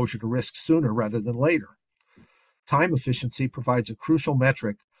exposure to risk sooner rather than later. Time efficiency provides a crucial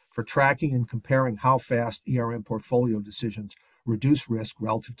metric for tracking and comparing how fast ERM portfolio decisions reduce risk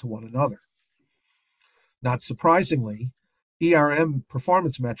relative to one another. Not surprisingly, ERM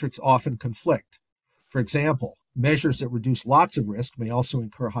performance metrics often conflict. For example, measures that reduce lots of risk may also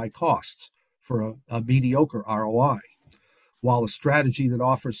incur high costs for a mediocre ROI, while a strategy that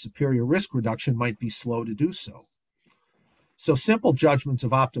offers superior risk reduction might be slow to do so. So simple judgments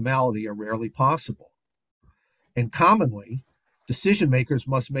of optimality are rarely possible. And commonly, decision makers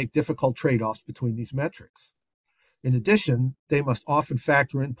must make difficult trade-offs between these metrics. In addition, they must often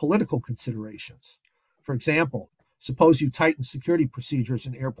factor in political considerations. For example, suppose you tighten security procedures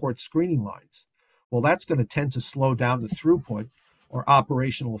in airport screening lines. Well, that's going to tend to slow down the throughput or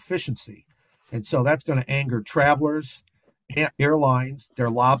operational efficiency. And so that's going to anger travelers, airlines, their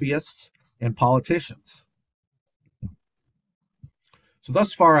lobbyists, and politicians. So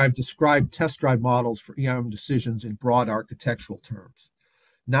thus far, I've described test drive models for ERM decisions in broad architectural terms.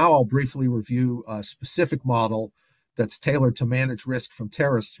 Now I'll briefly review a specific model that's tailored to manage risk from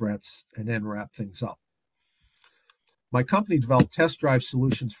terrorist threats and then wrap things up. My company developed test drive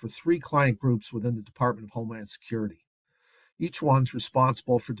solutions for 3 client groups within the Department of Homeland Security. Each one's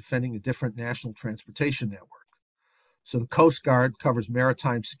responsible for defending a different national transportation network. So the Coast Guard covers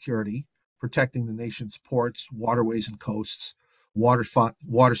maritime security, protecting the nation's ports, waterways and coasts,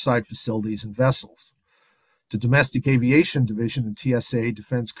 waterside facilities, and vessels. The Domestic Aviation Division in TSA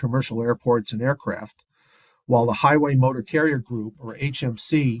defends commercial airports and aircraft, while the Highway Motor Carrier Group, or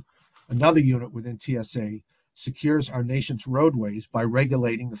HMC, another unit within TSA, secures our nation's roadways by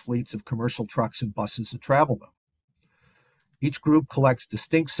regulating the fleets of commercial trucks and buses that travel them. Each group collects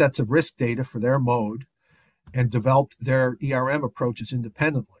distinct sets of risk data for their mode and developed their ERM approaches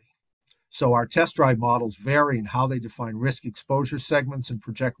independently. So our test drive models vary in how they define risk exposure segments and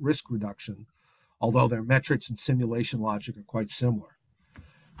project risk reduction, although their metrics and simulation logic are quite similar.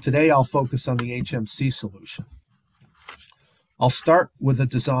 Today, I'll focus on the HMC solution. I'll start with a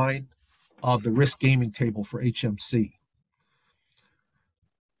design of the risk gaming table for HMC.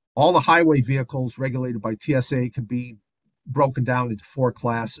 All the highway vehicles regulated by TSA can be broken down into 4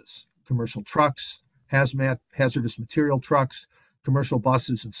 classes: commercial trucks, hazardous material trucks, commercial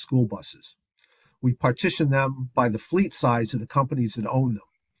buses, and school buses. We partition them by the fleet size of the companies that own them.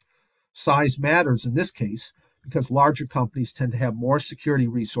 Size matters in this case because larger companies tend to have more security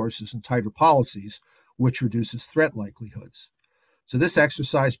resources and tighter policies, which reduces threat likelihoods. So this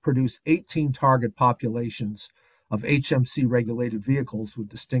exercise produced 18 target populations of HMC-regulated vehicles with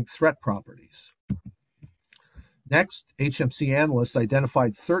distinct threat properties. Next, HMC analysts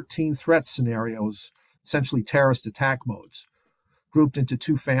identified 13 threat scenarios, essentially terrorist attack modes, grouped into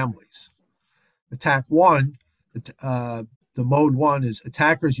 2 families. Attack 1, the mode 1 is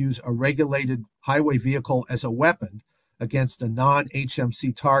attackers use a regulated highway vehicle as a weapon against a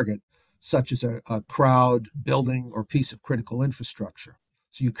non-HMC target, such as a crowd, building, or piece of critical infrastructure.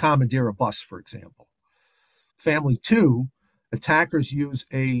 So you commandeer a bus, for example. Family 2, attackers use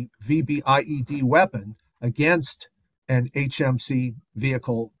a VBIED weapon against an HMC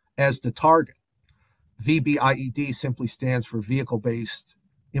vehicle as the target. VBIED simply stands for Vehicle-Based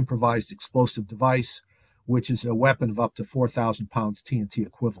Improvised Explosive Device, which is a weapon of up to 4,000 pounds TNT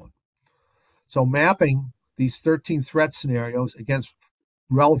equivalent. So mapping these 13 threat scenarios against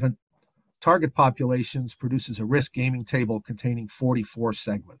relevant target populations produces a risk gaming table containing 44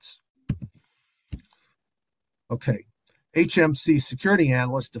 segments. Okay, HMC security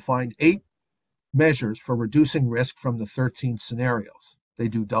analysts defined 8 measures for reducing risk from the 13 scenarios. They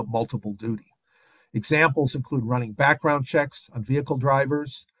do multiple duty. Examples include running background checks on vehicle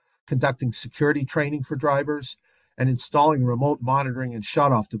drivers, conducting security training for drivers, and installing remote monitoring and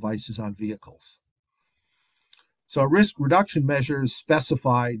shutoff devices on vehicles. So a risk reduction measure is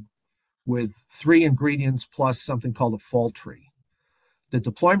specified with 3 ingredients plus something called a fault tree. The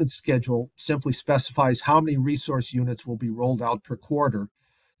deployment schedule simply specifies how many resource units will be rolled out per quarter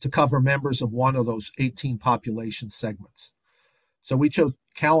to cover members of one of those 18 population segments. So we chose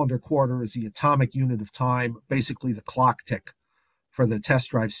calendar quarter as the atomic unit of time, basically the clock tick for the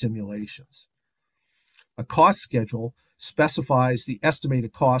test drive simulations. A cost schedule specifies the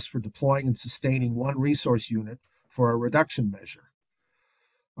estimated cost for deploying and sustaining one resource unit for a reduction measure.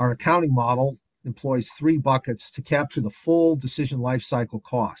 Our accounting model employs 3 buckets to capture the full decision lifecycle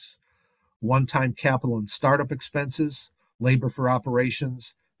costs: one-time capital and startup expenses, labor for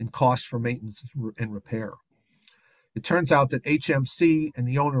operations, and costs for maintenance and repair. It turns out that HMC and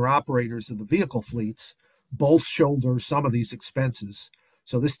the owner-operators of the vehicle fleets both shoulder some of these expenses,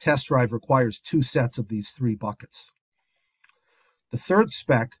 so this test drive requires 2 sets of these 3 buckets. The third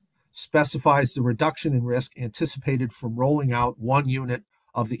spec specifies the reduction in risk anticipated from rolling out 1 unit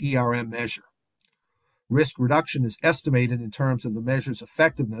of the ERM measure. Risk reduction is estimated in terms of the measure's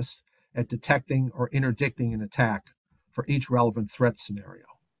effectiveness at detecting or interdicting an attack for each relevant threat scenario.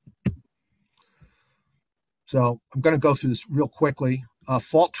 So I'm going to go through this real quickly.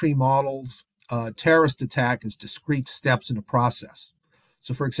 Fault tree models terrorist attack as discrete steps in a process.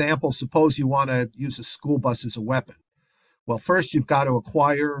 So for example, suppose you want to use a school bus as a weapon. Well, first you've got to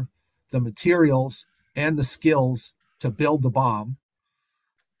acquire the materials and the skills to build the bomb,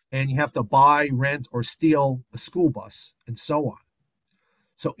 and you have to buy, rent, or steal a school bus, and so on.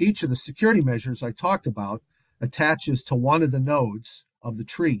 So each of the security measures I talked about attaches to one of the nodes of the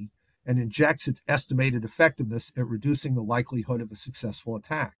tree and injects its estimated effectiveness at reducing the likelihood of a successful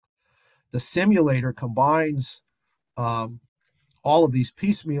attack. The simulator combines all of these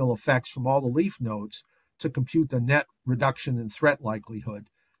piecemeal effects from all the leaf nodes to compute the net reduction in threat likelihood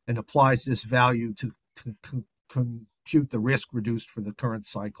and applies this value to compute the risk reduced for the current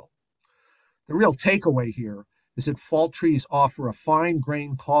cycle. The real takeaway here is that fault trees offer a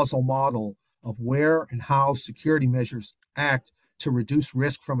fine-grained causal model of where and how security measures act to reduce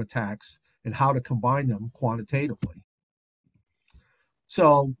risk from attacks and how to combine them quantitatively.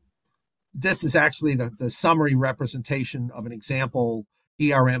 So this is actually the summary representation of an example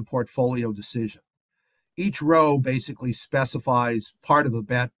ERM portfolio decision. Each row basically specifies part of a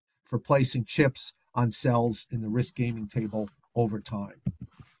bet for placing chips on cells in the risk gaming table over time.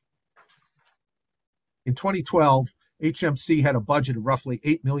 In 2012, HMC had a budget of roughly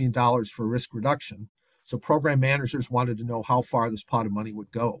 $8 million for risk reduction, so program managers wanted to know how far this pot of money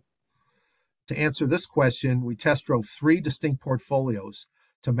would go. To answer this question, we test drove 3 distinct portfolios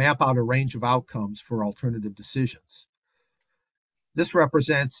to map out a range of outcomes for alternative decisions. This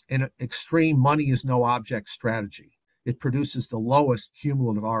represents an extreme money is no object strategy. It produces the lowest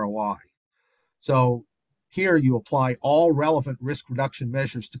cumulative ROI. So here you apply all relevant risk reduction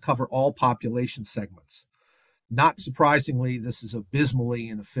measures to cover all population segments. Not surprisingly, this is abysmally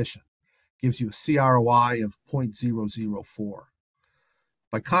inefficient. Gives you a CROI of 0.004.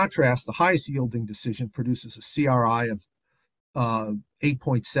 By contrast, the highest yielding decision produces a CRI of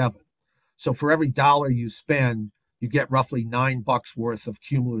 8.7. So for every dollar you spend, you get roughly $9 worth of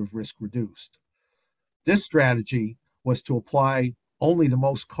cumulative risk reduced. This strategy was to apply only the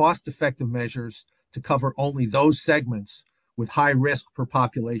most cost-effective measures to cover only those segments with high risk per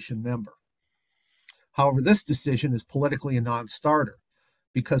population member. However, this decision is politically a non-starter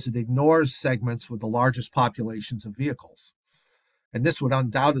because it ignores segments with the largest populations of vehicles. And this would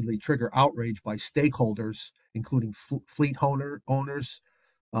undoubtedly trigger outrage by stakeholders, including fleet owners,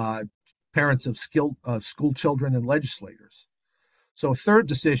 parents of school children, and legislators. So a third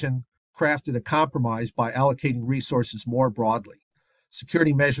decision crafted a compromise by allocating resources more broadly.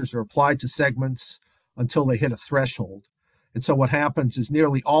 Security measures are applied to segments until they hit a threshold. And so what happens is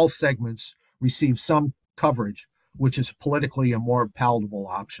nearly all segments receive some coverage, which is politically a more palatable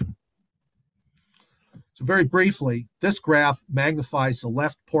option. So very briefly, this graph magnifies the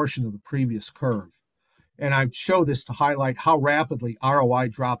left portion of the previous curve. And I show this to highlight how rapidly ROI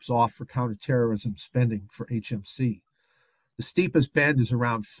drops off for counterterrorism spending for HMC. The steepest bend is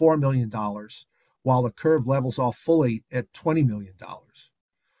around $4 million, while the curve levels off fully at $20 million.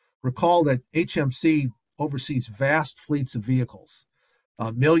 Recall that HMC oversees vast fleets of vehicles,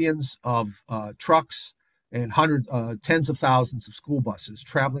 millions of trucks, and tens of thousands of school buses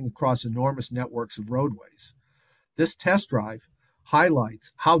traveling across enormous networks of roadways. This test drive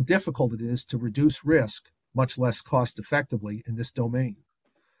highlights how difficult it is to reduce risk, much less cost effectively, in this domain.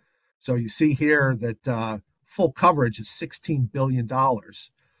 So you see here that full coverage is $16 billion,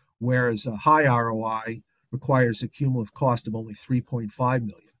 whereas a high ROI requires a cumulative cost of only $3.5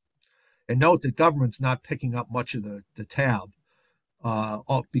 million. And note that government's not picking up much of the tab,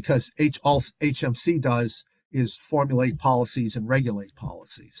 because all HMC does is formulate policies and regulate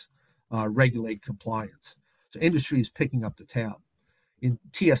policies, regulate compliance. So industry is picking up the tab. In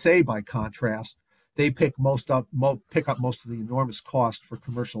TSA, by contrast, they pick up most of the enormous cost for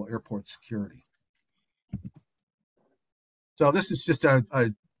commercial airport security. So this is just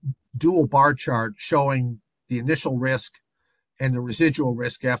a dual bar chart showing the initial risk and the residual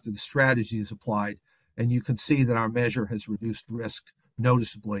risk after the strategy is applied. And you can see that our measure has reduced risk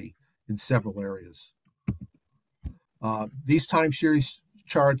noticeably in several areas. These time series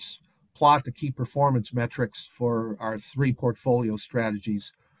charts plot the key performance metrics for our 3 portfolio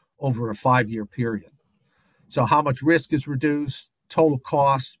strategies over a 5-year period. So how much risk is reduced, total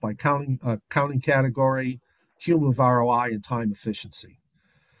cost by counting category, cumulative ROI, and time efficiency.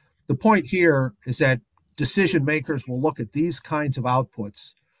 The point here is that decision makers will look at these kinds of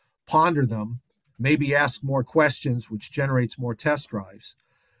outputs, ponder them, maybe ask more questions, which generates more test drives,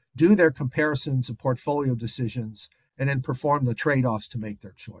 do their comparisons of portfolio decisions, and then perform the trade-offs to make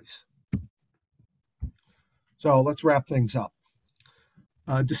their choice. So let's wrap things up.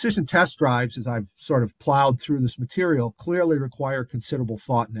 Decision test drives, as I've sort of plowed through this material, clearly require considerable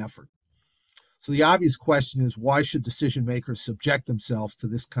thought and effort. So the obvious question is, why should decision makers subject themselves to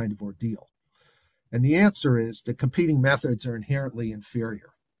this kind of ordeal? And the answer is that competing methods are inherently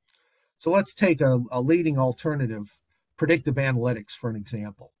inferior. So let's take a leading alternative, predictive analytics, for an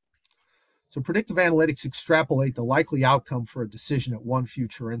example. So predictive analytics extrapolate the likely outcome for a decision at one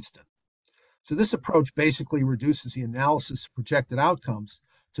future instant. So this approach basically reduces the analysis of projected outcomes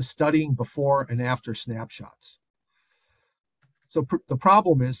to studying before and after snapshots. So the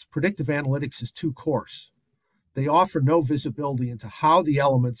problem is predictive analytics is too coarse. They offer no visibility into how the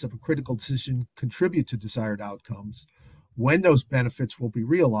elements of a critical decision contribute to desired outcomes, when those benefits will be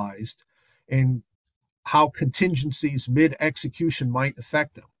realized, and how contingencies mid-execution might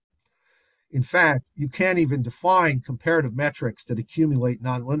affect them. In fact, you can't even define comparative metrics that accumulate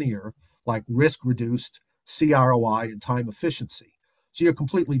nonlinear, like risk reduced, CROI, and time efficiency. So you're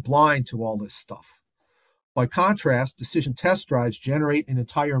completely blind to all this stuff. By contrast, decision test drives generate an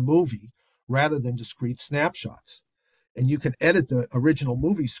entire movie rather than discrete snapshots. And you can edit the original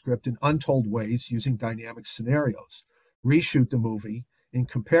movie script in untold ways using dynamic scenarios, reshoot the movie, and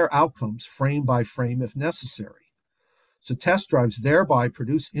compare outcomes frame by frame if necessary. So test drives thereby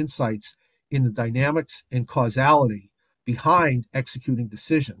produce insights in the dynamics and causality behind executing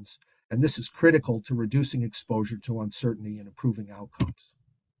decisions, and this is critical to reducing exposure to uncertainty and improving outcomes.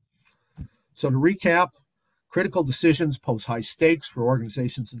 So to recap, critical decisions pose high stakes for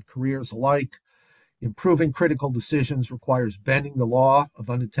organizations and careers alike. Improving critical decisions requires bending the law of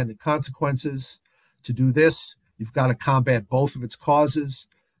unintended consequences. To do this, you've got to combat both of its causes,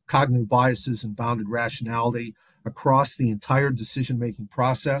 cognitive biases and bounded rationality, across the entire decision-making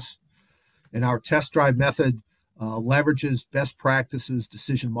process. And our test drive method leverages best practices,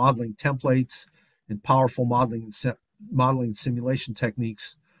 decision modeling templates, and powerful modeling and simulation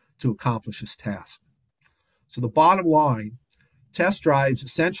techniques to accomplish this task. So the bottom line, test drives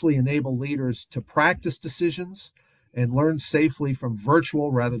essentially enable leaders to practice decisions and learn safely from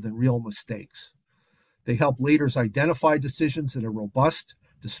virtual rather than real mistakes. They help leaders identify decisions that are robust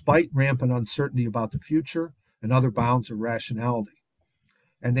despite rampant uncertainty about the future and other bounds of rationality.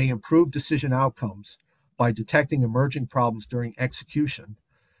 And they improve decision outcomes by detecting emerging problems during execution,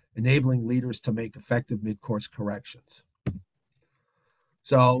 enabling leaders to make effective mid-course corrections.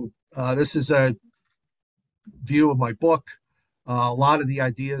 So this is a view of my book. A lot of the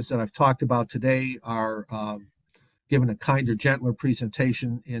ideas that I've talked about today are given a kinder, gentler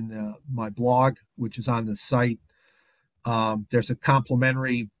presentation in my blog, which is on the site. There's a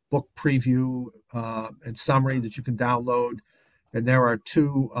complimentary book preview and summary that you can download. And there are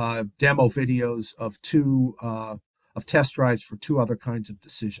two demo videos of test drives for two other kinds of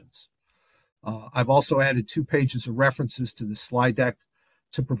decisions. I've also added 2 pages of references to the slide deck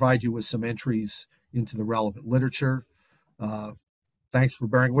to provide you with some entries into the relevant literature. Thanks for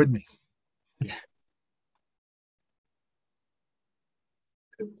bearing with me.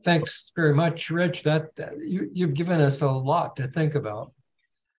 Thanks very much, Rich. You've given us a lot to think about.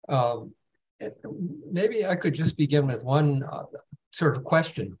 Maybe I could just begin with one sort of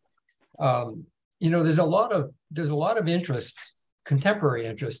question. There's a lot of interest, contemporary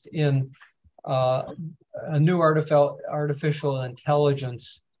interest, in a new artificial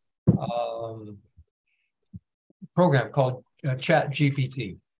intelligence program called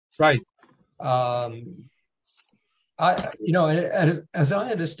ChatGPT. Right. As I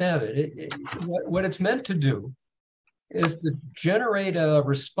understand it, what it's meant to do is to generate a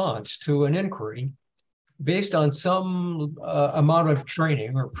response to an inquiry based on some amount of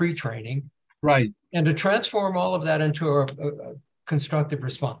training or pre-training, right, and to transform all of that into a constructive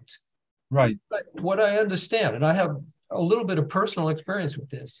response. Right. But what I understand, and I have a little bit of personal experience with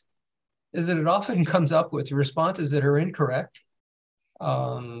this, is that it often comes up with responses that are incorrect,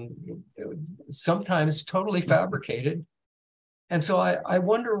 sometimes totally fabricated. And so I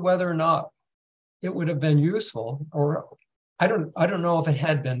wonder whether or not it would have been useful, or I don't know if it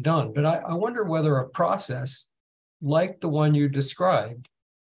had been done, but I wonder whether a process like the one you described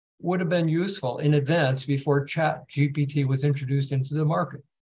would have been useful in advance before ChatGPT was introduced into the market.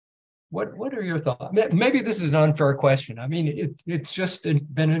 What are your thoughts? Maybe this is an unfair question. I mean, it's just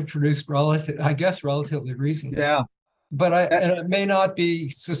been introduced relatively recently. Yeah. But and it may not be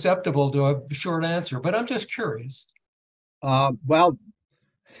susceptible to a short answer, but I'm just curious. Well,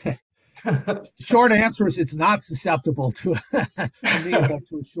 the short answer is it's not susceptible to amenable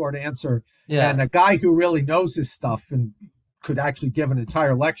to a short answer. Yeah. And a guy who really knows this stuff and could actually give an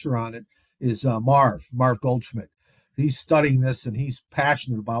entire lecture on it is Marv Goldschmidt. He's studying this and he's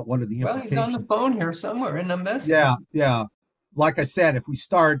passionate about what are the implications. Well, he's on the phone here somewhere in the message. Yeah. Like I said, if we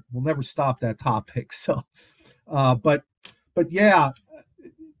start, we'll never stop that topic. So, but yeah.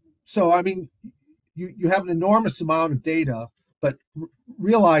 So, I mean, you have an enormous amount of data, but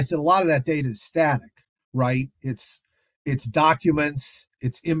realize that a lot of that data is static, right? It's documents,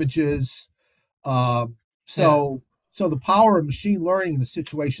 it's images. So the power of machine learning in a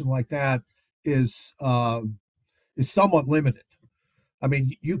situation like that is somewhat limited. I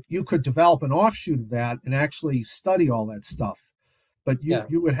mean, you could develop an offshoot of that and actually study all that stuff, but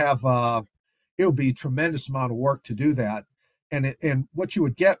you would have it would be a tremendous amount of work to do that, and what you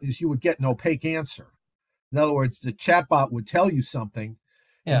would get is you would get an opaque answer. In other words, the chatbot would tell you something,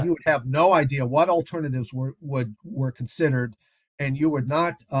 and you would have no idea what alternatives were considered, and you would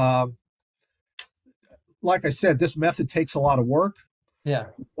not. Like I said, this method takes a lot of work. Yeah.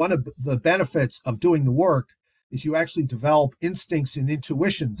 One of the benefits of doing the work is you actually develop instincts and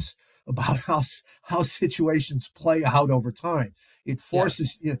intuitions about how situations play out over time. It Yeah.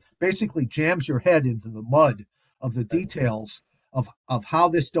 forces basically jams your head into the mud of the details of how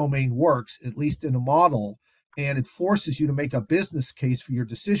this domain works, at least in a model, and it forces you to make a business case for your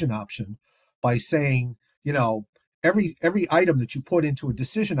decision option by saying, every item that you put into a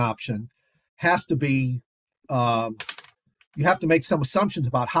decision option has to be um, you have to make some assumptions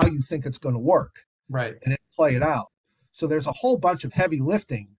about how you think it's going to work Right. and then play it out. So there's a whole bunch of heavy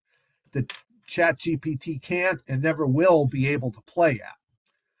lifting that chat gpt can't and never will be able to play at.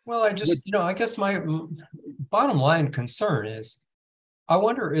 Well, I guess my bottom line concern is I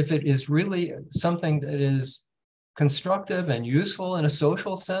wonder if it is really something that is constructive and useful in a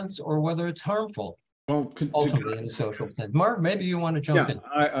social sense, or whether it's harmful Well, ultimately in a social sense. Mark, maybe you want to jump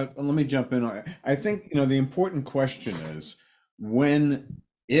yeah, in. let me jump in. I think, the important question is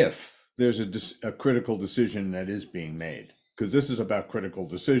if there's a critical decision that is being made, because this is about critical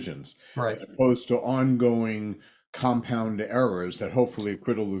decisions, Right. as opposed to ongoing compound errors that hopefully a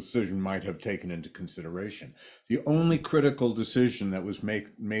critical decision might have taken into consideration. The only critical decision that was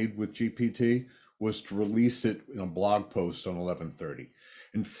made with GPT was to release it in a blog post on 11/30.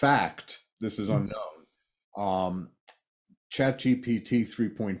 In fact, this is unknown. ChatGPT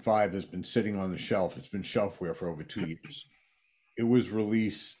 3.5 has been sitting on the shelf. It's been shelfware for over 2 years. It was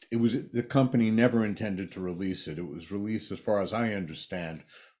released. The company never intended to release it. It was released, as far as I understand,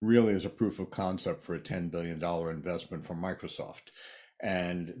 really as a proof of concept for a $10 billion investment from Microsoft.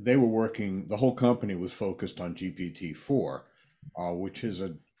 And the whole company was focused on GPT-4, which is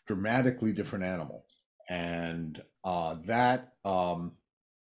a dramatically different animal. And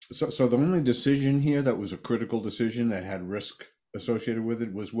so the only decision here that was a critical decision that had risk associated with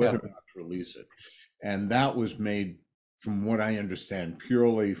it was whether or not to release it. And that was made, from what I understand,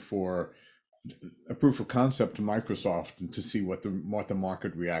 purely for a proof of concept to Microsoft and to see what the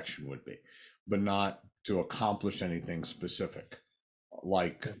market reaction would be, but not to accomplish anything specific,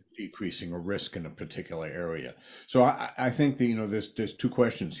 like decreasing a risk in a particular area. So I think that, there's two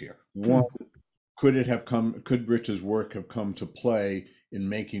questions here. One, could Rich's work have come to play in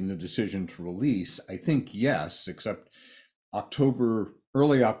making the decision to release? I think yes, except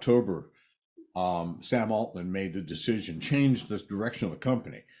early October, Sam Altman made the decision, changed the direction of the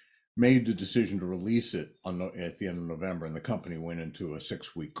company, made the decision to release it at the end of November, and the company went into a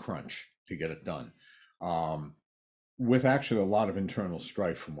 6-week crunch to get it done, with actually a lot of internal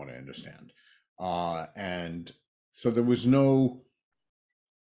strife, from what I understand. And so there was no,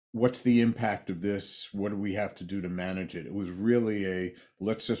 what's the impact of this? What do we have to do to manage it? It was really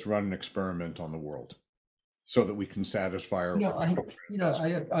let's just run an experiment on the world so that we can satisfy our.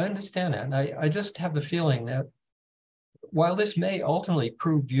 I understand that. And I just have the feeling that while this may ultimately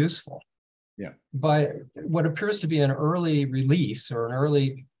prove useful, by what appears to be an early release or an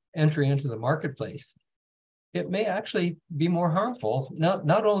early entry into the marketplace, it may actually be more harmful,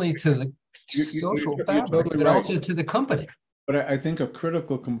 not only to the social fabric, totally but also to the company. But I think a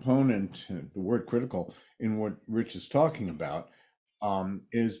critical component, the word critical, in what Rich is talking about,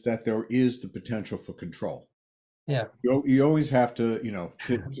 is that there is the potential for control. Yeah. You always have to,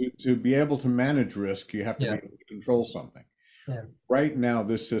 to be able to manage risk, you have to be able to control something. Yeah. Right now,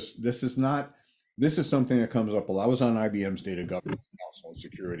 this is something that comes up a lot. I was on IBM's data governance council,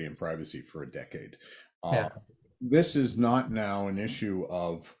 security and privacy, for a decade. This is not now an issue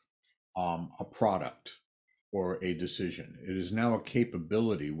of a product or a decision. It is now a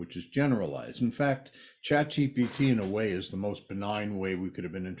capability which is generalized. In fact, ChatGPT, in a way, is the most benign way we could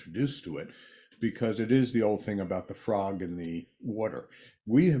have been introduced to it, because it is the old thing about the frog in the water.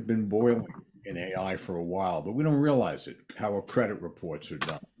 We have been boiling in AI for a while, but we don't realize it. How our credit reports are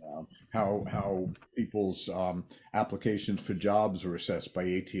done, how people's applications for jobs are assessed by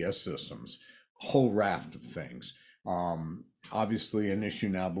ATS systems, a whole raft of things. Obviously, an issue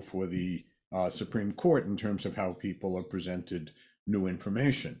now before the Supreme Court in terms of how people are presented new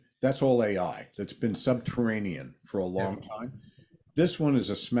information. That's all AI. That's been subterranean for a long time. This one is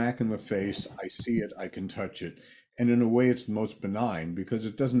a smack in the face. I see it, I can touch it. And in a way, it's the most benign because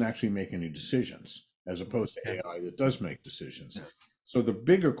it doesn't actually make any decisions, as opposed to AI that does make decisions. So the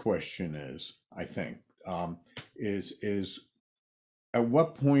bigger question is, I think, is at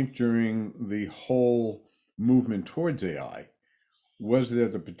what point during the whole movement towards AI was there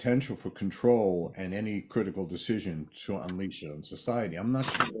the potential for control and any critical decision to unleash it on society? I'm not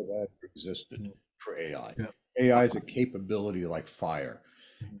sure that existed for AI. AI is a capability like fire.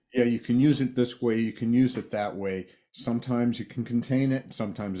 Yeah, you can use it this way, you can use it that way. Sometimes you can contain it,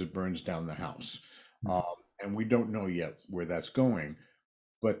 sometimes it burns down the house. And we don't know yet where that's going.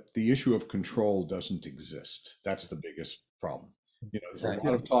 But the issue of control doesn't exist. That's the biggest problem. There's a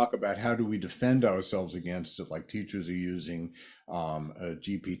lot of talk about how do we defend ourselves against it. Like teachers are using a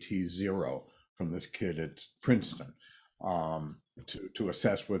GPT-0 from this kid at Princeton to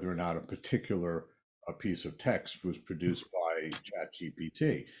assess whether or not a particular piece of text was produced by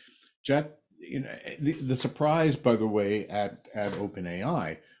ChatGPT. The surprise, by the way, at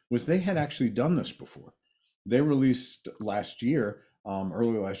OpenAI was they had actually done this before. They released early last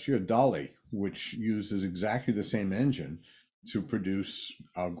year, Dolly, which uses exactly the same engine to produce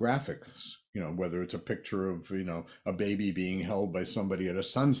graphics. Whether it's a picture of a baby being held by somebody at a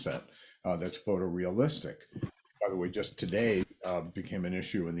sunset that's photorealistic. By the way, just today became an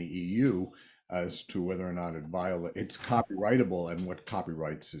issue in the EU as to whether or not it's copyrightable and what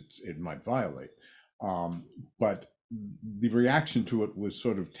copyrights it might violate. But the reaction to it was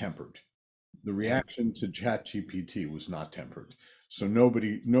sort of tempered. The reaction to ChatGPT was not tempered. So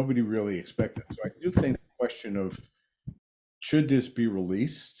nobody really expected it. So I do think the question of should this be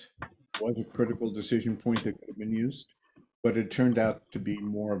released was a critical decision point that could have been used, but it turned out to be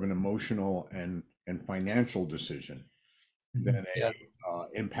more of an emotional and financial decision than a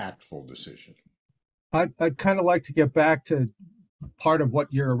impactful decision. I'd kind of like to get back to part of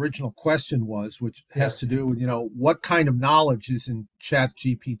what your original question was, which has to do with, what kind of knowledge is in Chat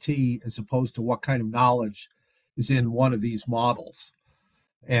GPT as opposed to what kind of knowledge is in one of these models.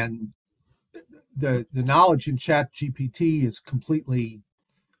 And the knowledge in Chat GPT is completely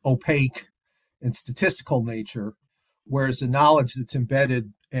opaque and statistical nature, whereas the knowledge that's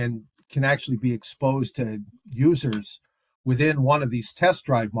embedded and can actually be exposed to users within one of these test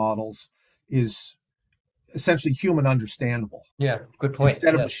drive models is essentially human understandable. Yeah, good point.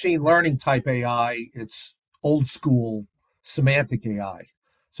 Instead of machine learning type AI, it's old school semantic AI.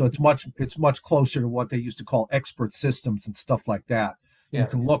 So it's much closer to what they used to call expert systems and stuff like that. You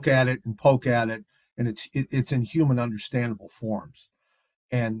can look at it and poke at it, and it's in human understandable forms.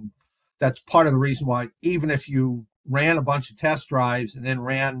 And that's part of the reason why, even if you ran a bunch of test drives and then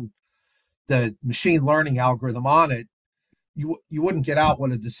ran the machine learning algorithm on it, you wouldn't get out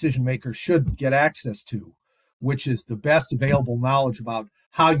what a decision maker should get access to, which is the best available knowledge about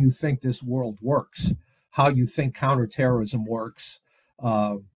how you think this world works, how you think counterterrorism works.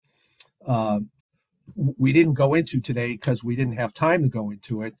 We didn't go into today, because we didn't have time to go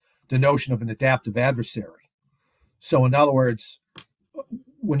into it, the notion of an adaptive adversary. So in other words,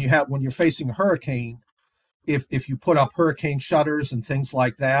 when you're facing a hurricane, if you put up hurricane shutters and things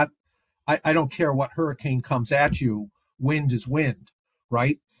like that, I don't care what hurricane comes at you, wind is wind,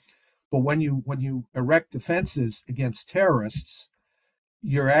 right? But when you erect defenses against terrorists,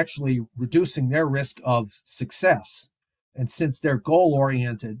 you're actually reducing their risk of success. And since they're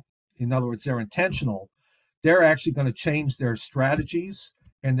goal-oriented, in other words, they're intentional, they're actually going to change their strategies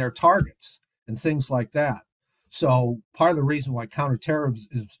and their targets and things like that. So part of the reason why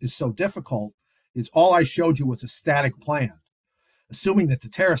counterterrorism is so difficult is all I showed you was a static plan. Assuming that the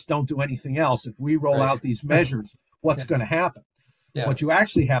terrorists don't do anything else, if we roll out these measures, what's going to happen? What you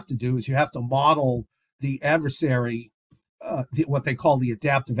actually have to do is you have to model the adversary, what they call the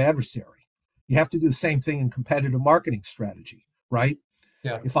adaptive adversary. You have to do the same thing in competitive marketing strategy, right?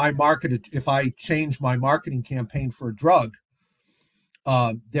 If I change my marketing campaign for a drug,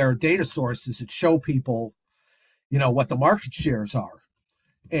 there are data sources that show people, what the market shares are.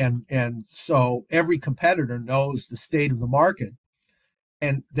 And so every competitor knows the state of the market,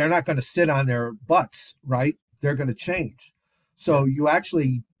 and they're not going to sit on their butts, right? They're going to change. So you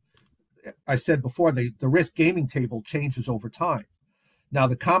actually, I said before, the risk gaming table changes over time. Now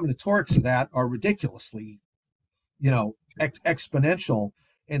the combinatorics of that are ridiculously, exponential.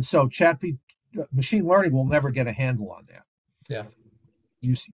 And so machine learning will never get a handle on that. Yeah.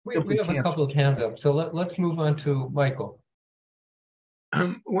 We have a couple of hands up. So let's move on to Michael.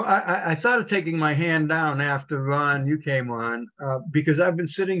 Well, I started taking my hand down after Ron, you came on, because I've been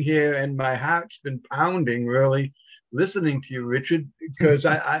sitting here and my heart's been pounding, really, listening to you, Richard, because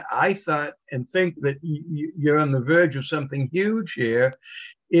I thought and think that you're on the verge of something huge here.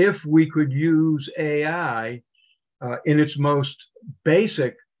 If we could use AI in its most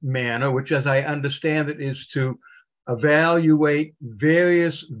basic manner, which, as I understand it, is to evaluate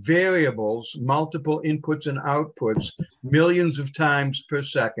various variables, multiple inputs and outputs, millions of times per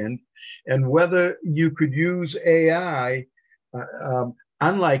second, and whether you could use AI,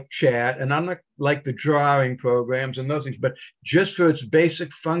 unlike chat and unlike the drawing programs and those things, but just for its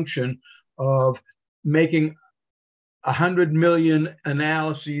basic function of making 100 million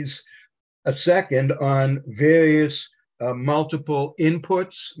analyses a second on various multiple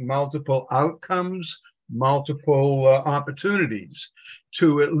inputs, multiple outcomes, multiple opportunities,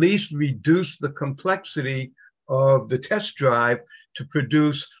 to at least reduce the complexity of the test drive to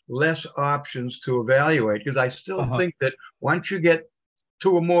produce less options to evaluate. Because I still think that once you get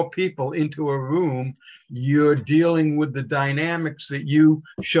two or more people into a room, you're dealing with the dynamics that you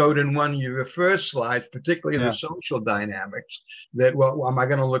showed in one of your first slides, particularly the social dynamics. That, well, am I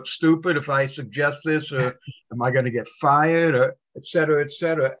going to look stupid if I suggest this, or am I going to get fired, or et cetera, et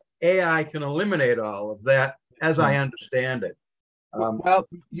cetera? AI can eliminate all of that, as I understand it. Well,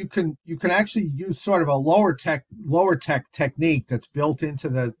 you can actually use sort of a lower tech technique that's built into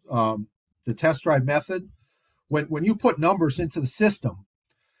the test drive method. When you put numbers into the system,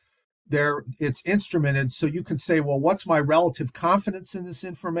 it's instrumented, so you can say, well, what's my relative confidence in this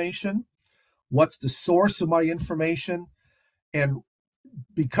information? What's the source of my information? And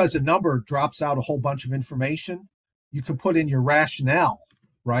because a number drops out a whole bunch of information, you can put in your rationale,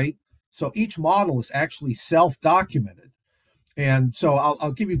 right? So each model is actually self-documented. And so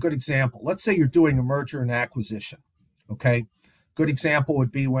I'll give you a good example. Let's say you're doing a merger and acquisition, okay? Good example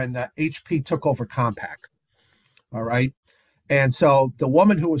would be when HP took over Compaq, all right? And so the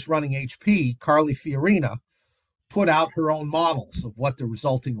woman who was running HP, Carly Fiorina, put out her own models of what the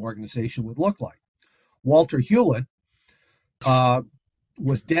resulting organization would look like. Walter Hewlett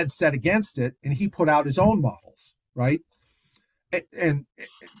was dead set against it, and he put out his own models, right? And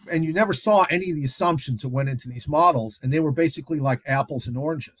you never saw any of the assumptions that went into these models, and they were basically like apples and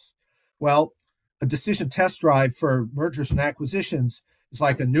oranges. Well, a decision test drive for mergers and acquisitions is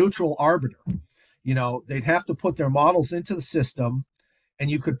like a neutral arbiter. You know, they'd have to put their models into the system, and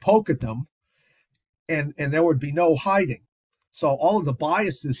you could poke at them, and there would be no hiding. So all of the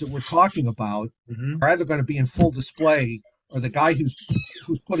biases that we're talking about are either going to be in full display, or the guy who's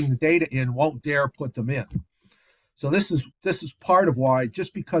putting the data in won't dare put them in. So this is part of why,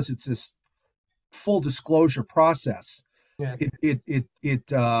 just because it's this full disclosure process, it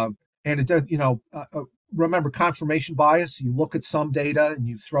does, you know, remember confirmation bias. You look at some data and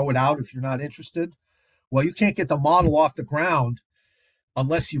you throw it out if you're not interested. Well, you can't get the model off the ground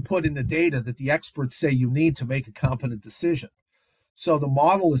unless you put in the data that the experts say you need to make a competent decision. So the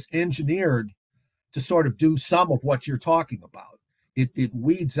model is engineered to sort of do some of what you're talking about. It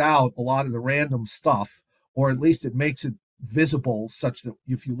weeds out a lot of the random stuff, or at least it makes it visible such that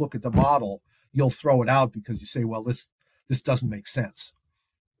if you look at the model, you'll throw it out because you say, well, this doesn't make sense.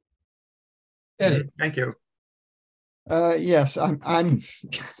 Eddie. Thank you. Yes, I'm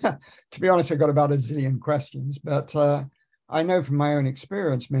to be honest, I've got about a zillion questions, but I know from my own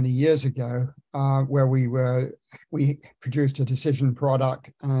experience many years ago, where we produced a decision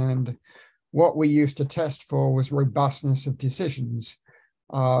product, and what we used to test for was robustness of decisions,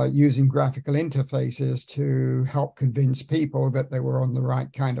 using graphical interfaces to help convince people that they were on the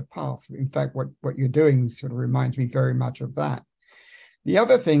right kind of path. In fact, what you're doing sort of reminds me very much of that. The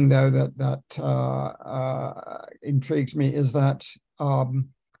other thing, though, that intrigues me is that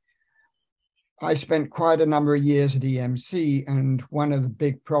I spent quite a number of years at EMC, and one of the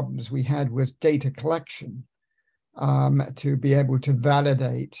big problems we had was data collection. To be able to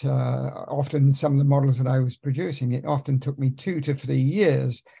validate, often some of the models that I was producing, it often took me 2 to 3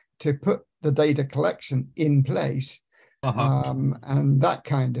 years to put the data collection in place, and that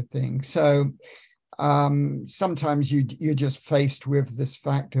kind of thing. So sometimes you're just faced with this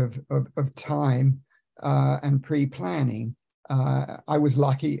fact of time and pre-planning. I was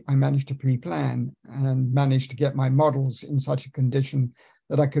lucky. I managed to pre-plan and managed to get my models in such a condition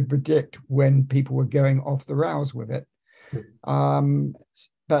that I could predict when people were going off the rails with it. So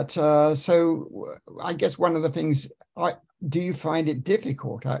I guess one of the things, do you find it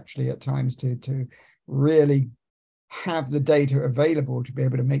difficult actually at times to really have the data available to be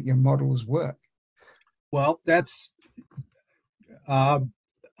able to make your models work? Well, that's, I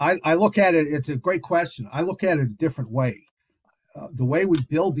look at it, it's a great question. I look at it a different way. The way we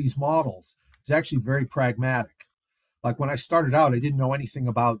build these models is actually very pragmatic. Like when I started out, I didn't know anything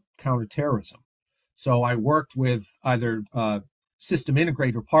about counterterrorism. So I worked with either system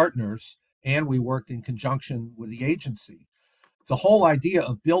integrator partners, and we worked in conjunction with the agency. The whole idea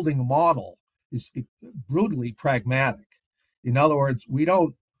of building a model is brutally pragmatic. In other words, we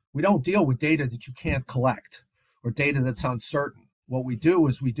don't deal with data that you can't collect or data that's uncertain. What we do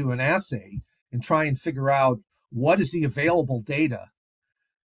is we do an assay and try and figure out what is the available data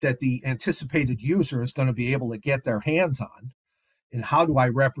that the anticipated user is going to be able to get their hands on, and how do I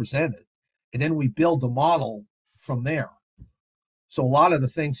represent it? And then we build the model from there. So a lot of the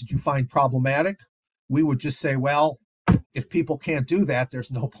things that you find problematic, we would just say, well, if people can't do that,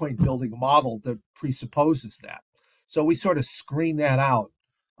 there's no point building a model that presupposes that. So we sort of screen that out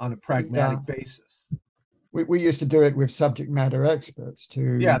on a pragmatic basis. we used to do it with subject matter experts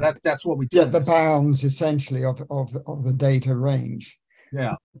to Yeah, that's what we do. get the bounds essentially of the data range.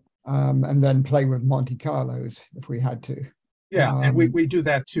 Yeah. And then play with Monte Carlos if we had to. Yeah, and we do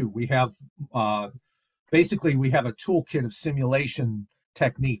that too. We have basically we have a toolkit of simulation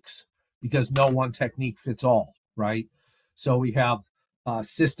techniques because no one technique fits all, right? So we have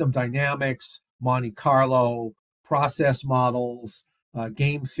system dynamics, Monte Carlo, process models,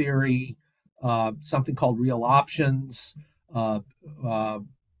 game theory, something called real options. We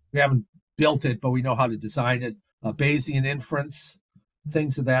haven't built it, but we know how to design it. Bayesian inference,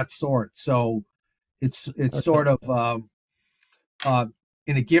 things of that sort. So it's sort of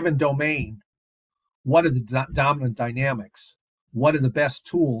in a given domain, what are the dominant dynamics? What are the best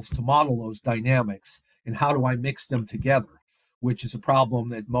tools to model those dynamics? And how do I mix them together? Which is a problem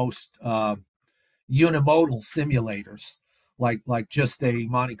that most unimodal simulators, like just a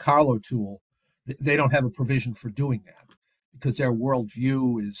Monte Carlo tool, they don't have a provision for doing that because their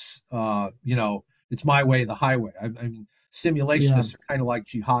worldview is, it's my way or the highway. I mean, simulationists are kind of like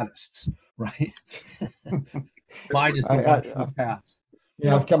jihadists, right? Mine is the one true path.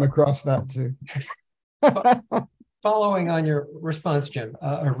 Yeah, I've come across that too. Following on your response, Jim,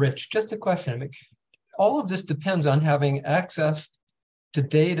 Rich, just a question. I mean, all of this depends on having access to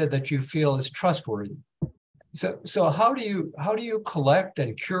data that you feel is trustworthy. So how do you collect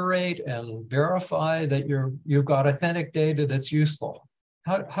and curate and verify that you've got authentic data that's useful?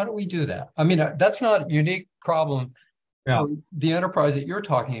 How do we do that? I mean, that's not a unique problem for the enterprise that you're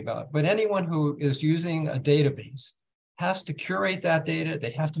talking about, but anyone who is using a database has to curate that data.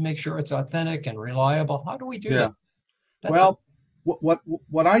 They have to make sure it's authentic and reliable. How do we do that?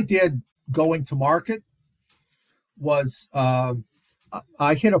 What I did going to market was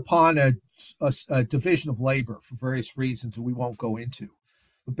I hit upon a division of labor for various reasons that we won't go into.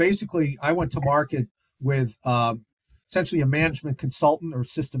 But basically, I went to market with essentially a management consultant or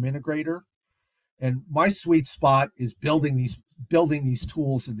system integrator. And my sweet spot is building these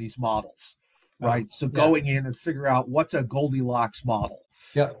tools and these models, right? So going in and figure out what's a Goldilocks model.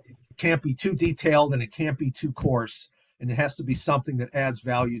 Yeah. It can't be too detailed and it can't be too coarse. And it has to be something that adds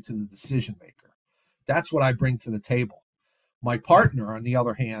value to the decision maker. That's what I bring to the table. My partner, on the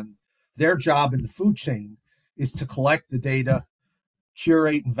other hand, their job in the food chain is to collect the data,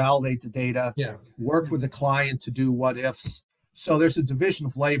 curate and validate the data, work with the client to do what ifs. So there's a division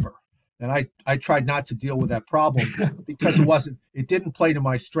of labor. And I tried not to deal with that problem because it didn't play to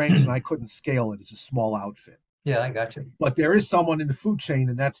my strengths and I couldn't scale it as a small outfit. Yeah, I got you. But there is someone in the food chain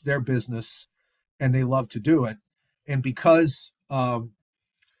and that's their business and they love to do it. And because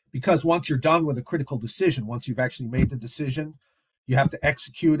once you're done with a critical decision, once you've actually made the decision, you have to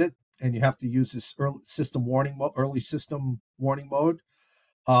execute it and you have to use this early system warning mode.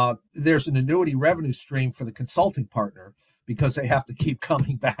 There's an annuity revenue stream for the consulting partner because they have to keep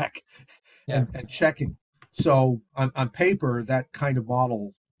coming back and checking. So on paper, that kind of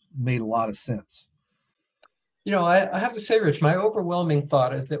model made a lot of sense. You know, I have to say, Rich, my overwhelming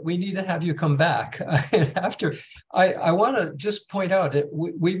thought is that we need to have you come back. After, I want to just point out that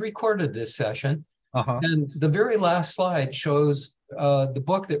we recorded this session, and the very last slide shows the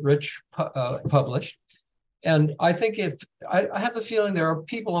book that Rich published. And I think I have the feeling there are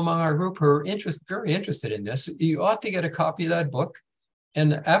people among our group who are very interested in this. You ought to get a copy of that book.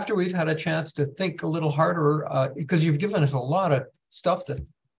 And after we've had a chance to think a little harder, because you've given us a lot of stuff to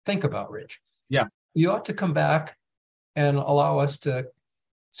think about, Rich. Yeah. You ought to come back and allow us to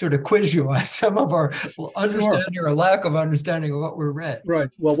sort of quiz you on some of our understanding or lack of understanding of what we read. Right.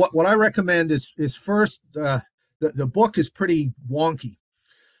 Well, what I recommend is first, the book is pretty wonky.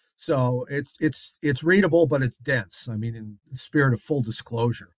 So it's readable, but it's dense. I mean, in the spirit of full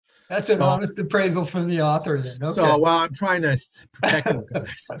disclosure. That's an honest appraisal from the author then. Okay. So, well, I'm trying to protect you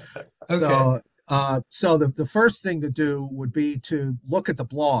guys. Okay. So the first thing to do would be to look at the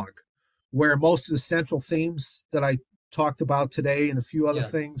blog, where most of the central themes that I talked about today and a few other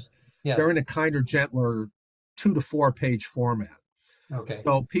things, they're in a kinder, gentler 2 to 4 page format. Okay.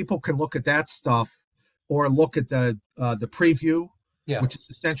 So people can look at that stuff or look at the preview, which is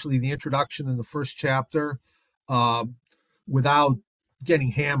essentially the introduction in the first chapter, without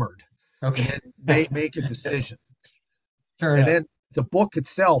getting hammered. Okay. And then make a decision. Fair enough. Then the book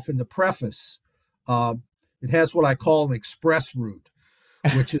itself, in the preface, it has what I call an express route,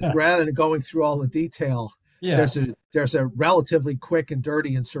 which is rather than going through all the detail, there's a relatively quick and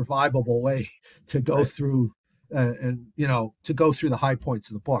dirty and survivable way to go through to go through the high points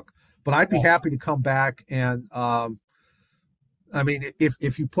of the book. But I'd be happy to come back and I mean,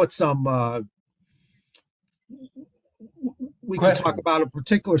 if you put some we could talk about a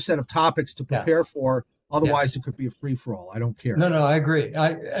particular set of topics to prepare for, Otherwise, it could be a free-for-all. I don't care. No, I agree.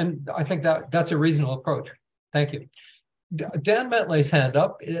 And I think that's a reasonable approach. Thank you. Dan Bentley's hand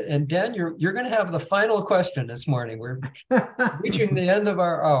up, and Dan, you're going to have the final question this morning. We're reaching the end of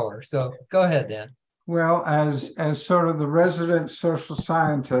our hour, so go ahead, Dan. Well, as sort of the resident social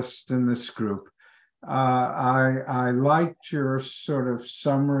scientist in this group, I liked your sort of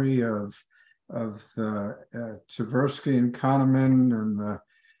summary of the Tversky and Kahneman and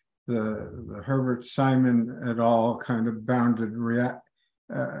the Herbert Simon et al. Kind of bounded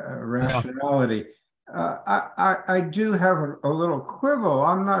rationality. I do have a little quibble.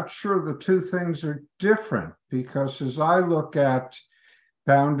 I'm not sure the two things are different, because as I look at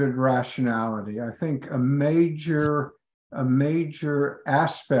bounded rationality, I think a major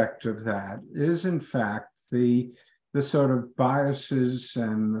aspect of that is, in fact, the sort of biases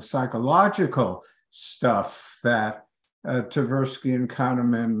and the psychological stuff that Tversky and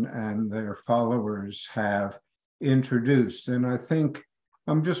Kahneman and their followers have introduced. And I think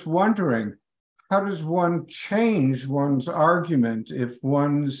I'm just wondering, how does one change one's argument if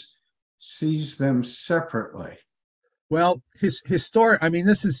one sees them separately? Well, his story, I mean,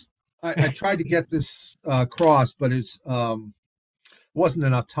 this is, I tried to get this across, but it's wasn't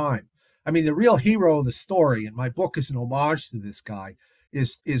enough time. I mean, the real hero of the story, and my book is an homage to this guy,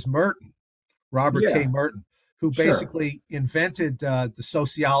 is Merton, Robert K. Merton, who basically invented the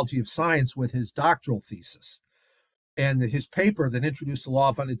sociology of science with his doctoral thesis. And his paper that introduced the law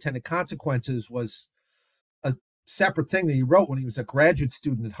of unintended consequences was a separate thing that he wrote when he was a graduate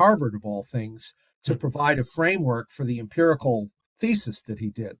student at Harvard, of all things, to provide a framework for the empirical thesis that he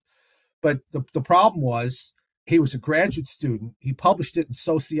did. But the problem was, he was a graduate student, he published it in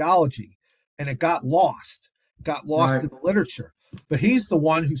sociology, and it got lost in the literature. But he's the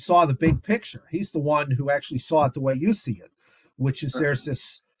one who saw the big picture. He's the one who actually saw it the way you see it, which is there's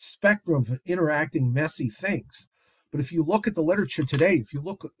this spectrum of interacting messy things. But if you look at the literature today, if you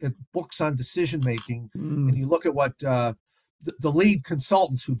look at books on decision-making, and you look at what the lead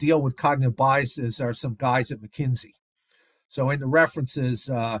consultants who deal with cognitive biases are some guys at McKinsey. So in the references,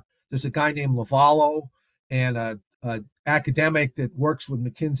 there's a guy named Lavallo and a academic that works with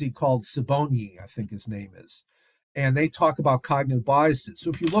McKinsey called Siboney, I think his name is. And they talk about cognitive biases. So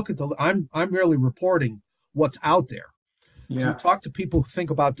if you look at I'm merely reporting what's out there. Yeah. So you talk to people who think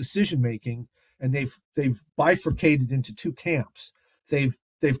about decision-making, and they've bifurcated into two camps. They've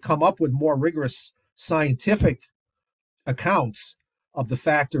come up with more rigorous scientific accounts of the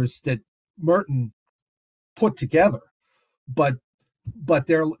factors that Merton put together, but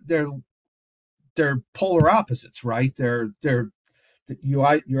they're polar opposites, right? You're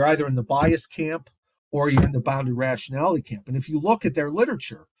either in the bias camp or you're in the bounded rationality camp. And if you look at their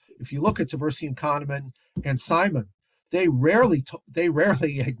literature, if you look at Tversky and Kahneman and Simon, they rarely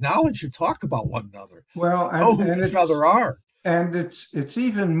acknowledge or talk about one another. Well, and each other are. And it's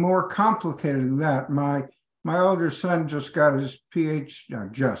even more complicated than that. My older son just got his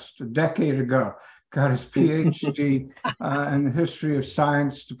PhD, just a decade ago, got his PhD in the history of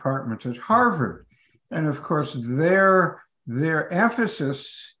science department at Harvard. And of course, their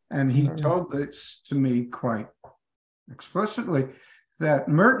emphasis, and he told this to me quite explicitly, that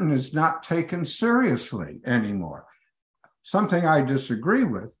Merton is not taken seriously anymore. Something I disagree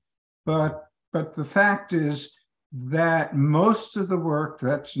with, but the fact is that most of the work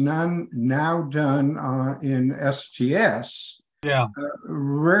that's now done in STS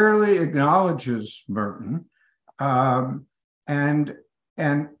rarely acknowledges Merton and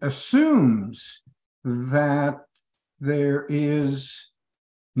assumes that there is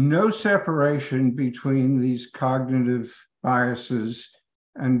no separation between these cognitive biases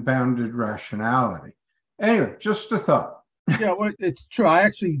and bounded rationality. Anyway, just a thought. Yeah, well, it's true. I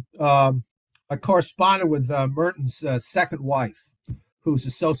actually I corresponded with Merton's second wife, who's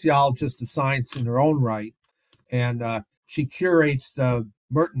a sociologist of science in her own right, and she curates the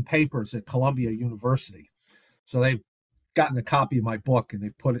Merton papers at Columbia University. So they've gotten a copy of my book and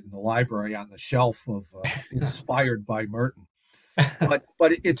they've put it in the library on the shelf of inspired by Merton. But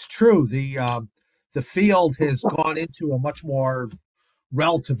it's true. The field has gone into a much more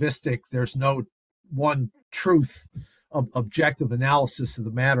relativistic, there's no one truth, objective analysis of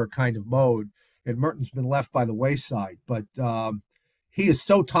the matter kind of mode, and Merton's been left by the wayside. But he is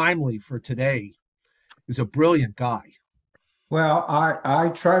so timely for today. He's a brilliant guy. Well, I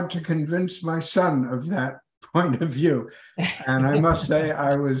tried to convince my son of that point of view, and I must say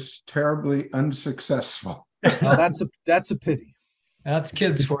I was terribly unsuccessful. That's a pity. That's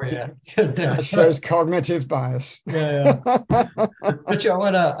kids for you. That shows cognitive bias. Yeah. Rich, I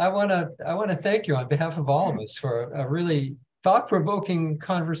wanna thank you on behalf of all of us for a really thought-provoking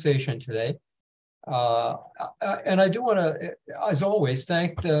conversation today. And I do want to, as always,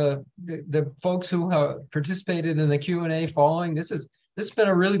 thank the folks who have participated in the Q&A following. This has been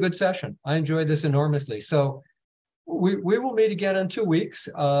a really good session. I enjoyed this enormously. So we will meet again in 2 weeks.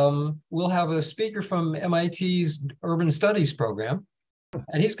 We'll have a speaker from MIT's Urban Studies program,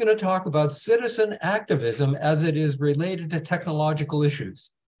 and he's going to talk about citizen activism as it is related to technological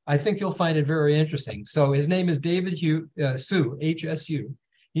issues. I think you'll find it very interesting. So his name is David Su, HSU.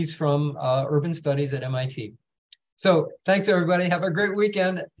 He's from Urban Studies at MIT. So thanks, everybody. Have a great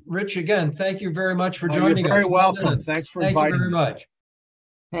weekend. Rich, again, thank you very much for joining us. You're very welcome. Thanks for inviting me. Thank you very much.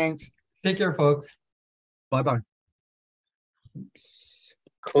 Thanks. Take care, folks. Bye-bye.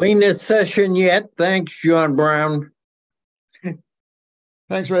 Cleanest session yet. Thanks, John Brown.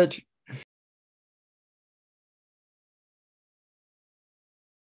 Thanks, Rich.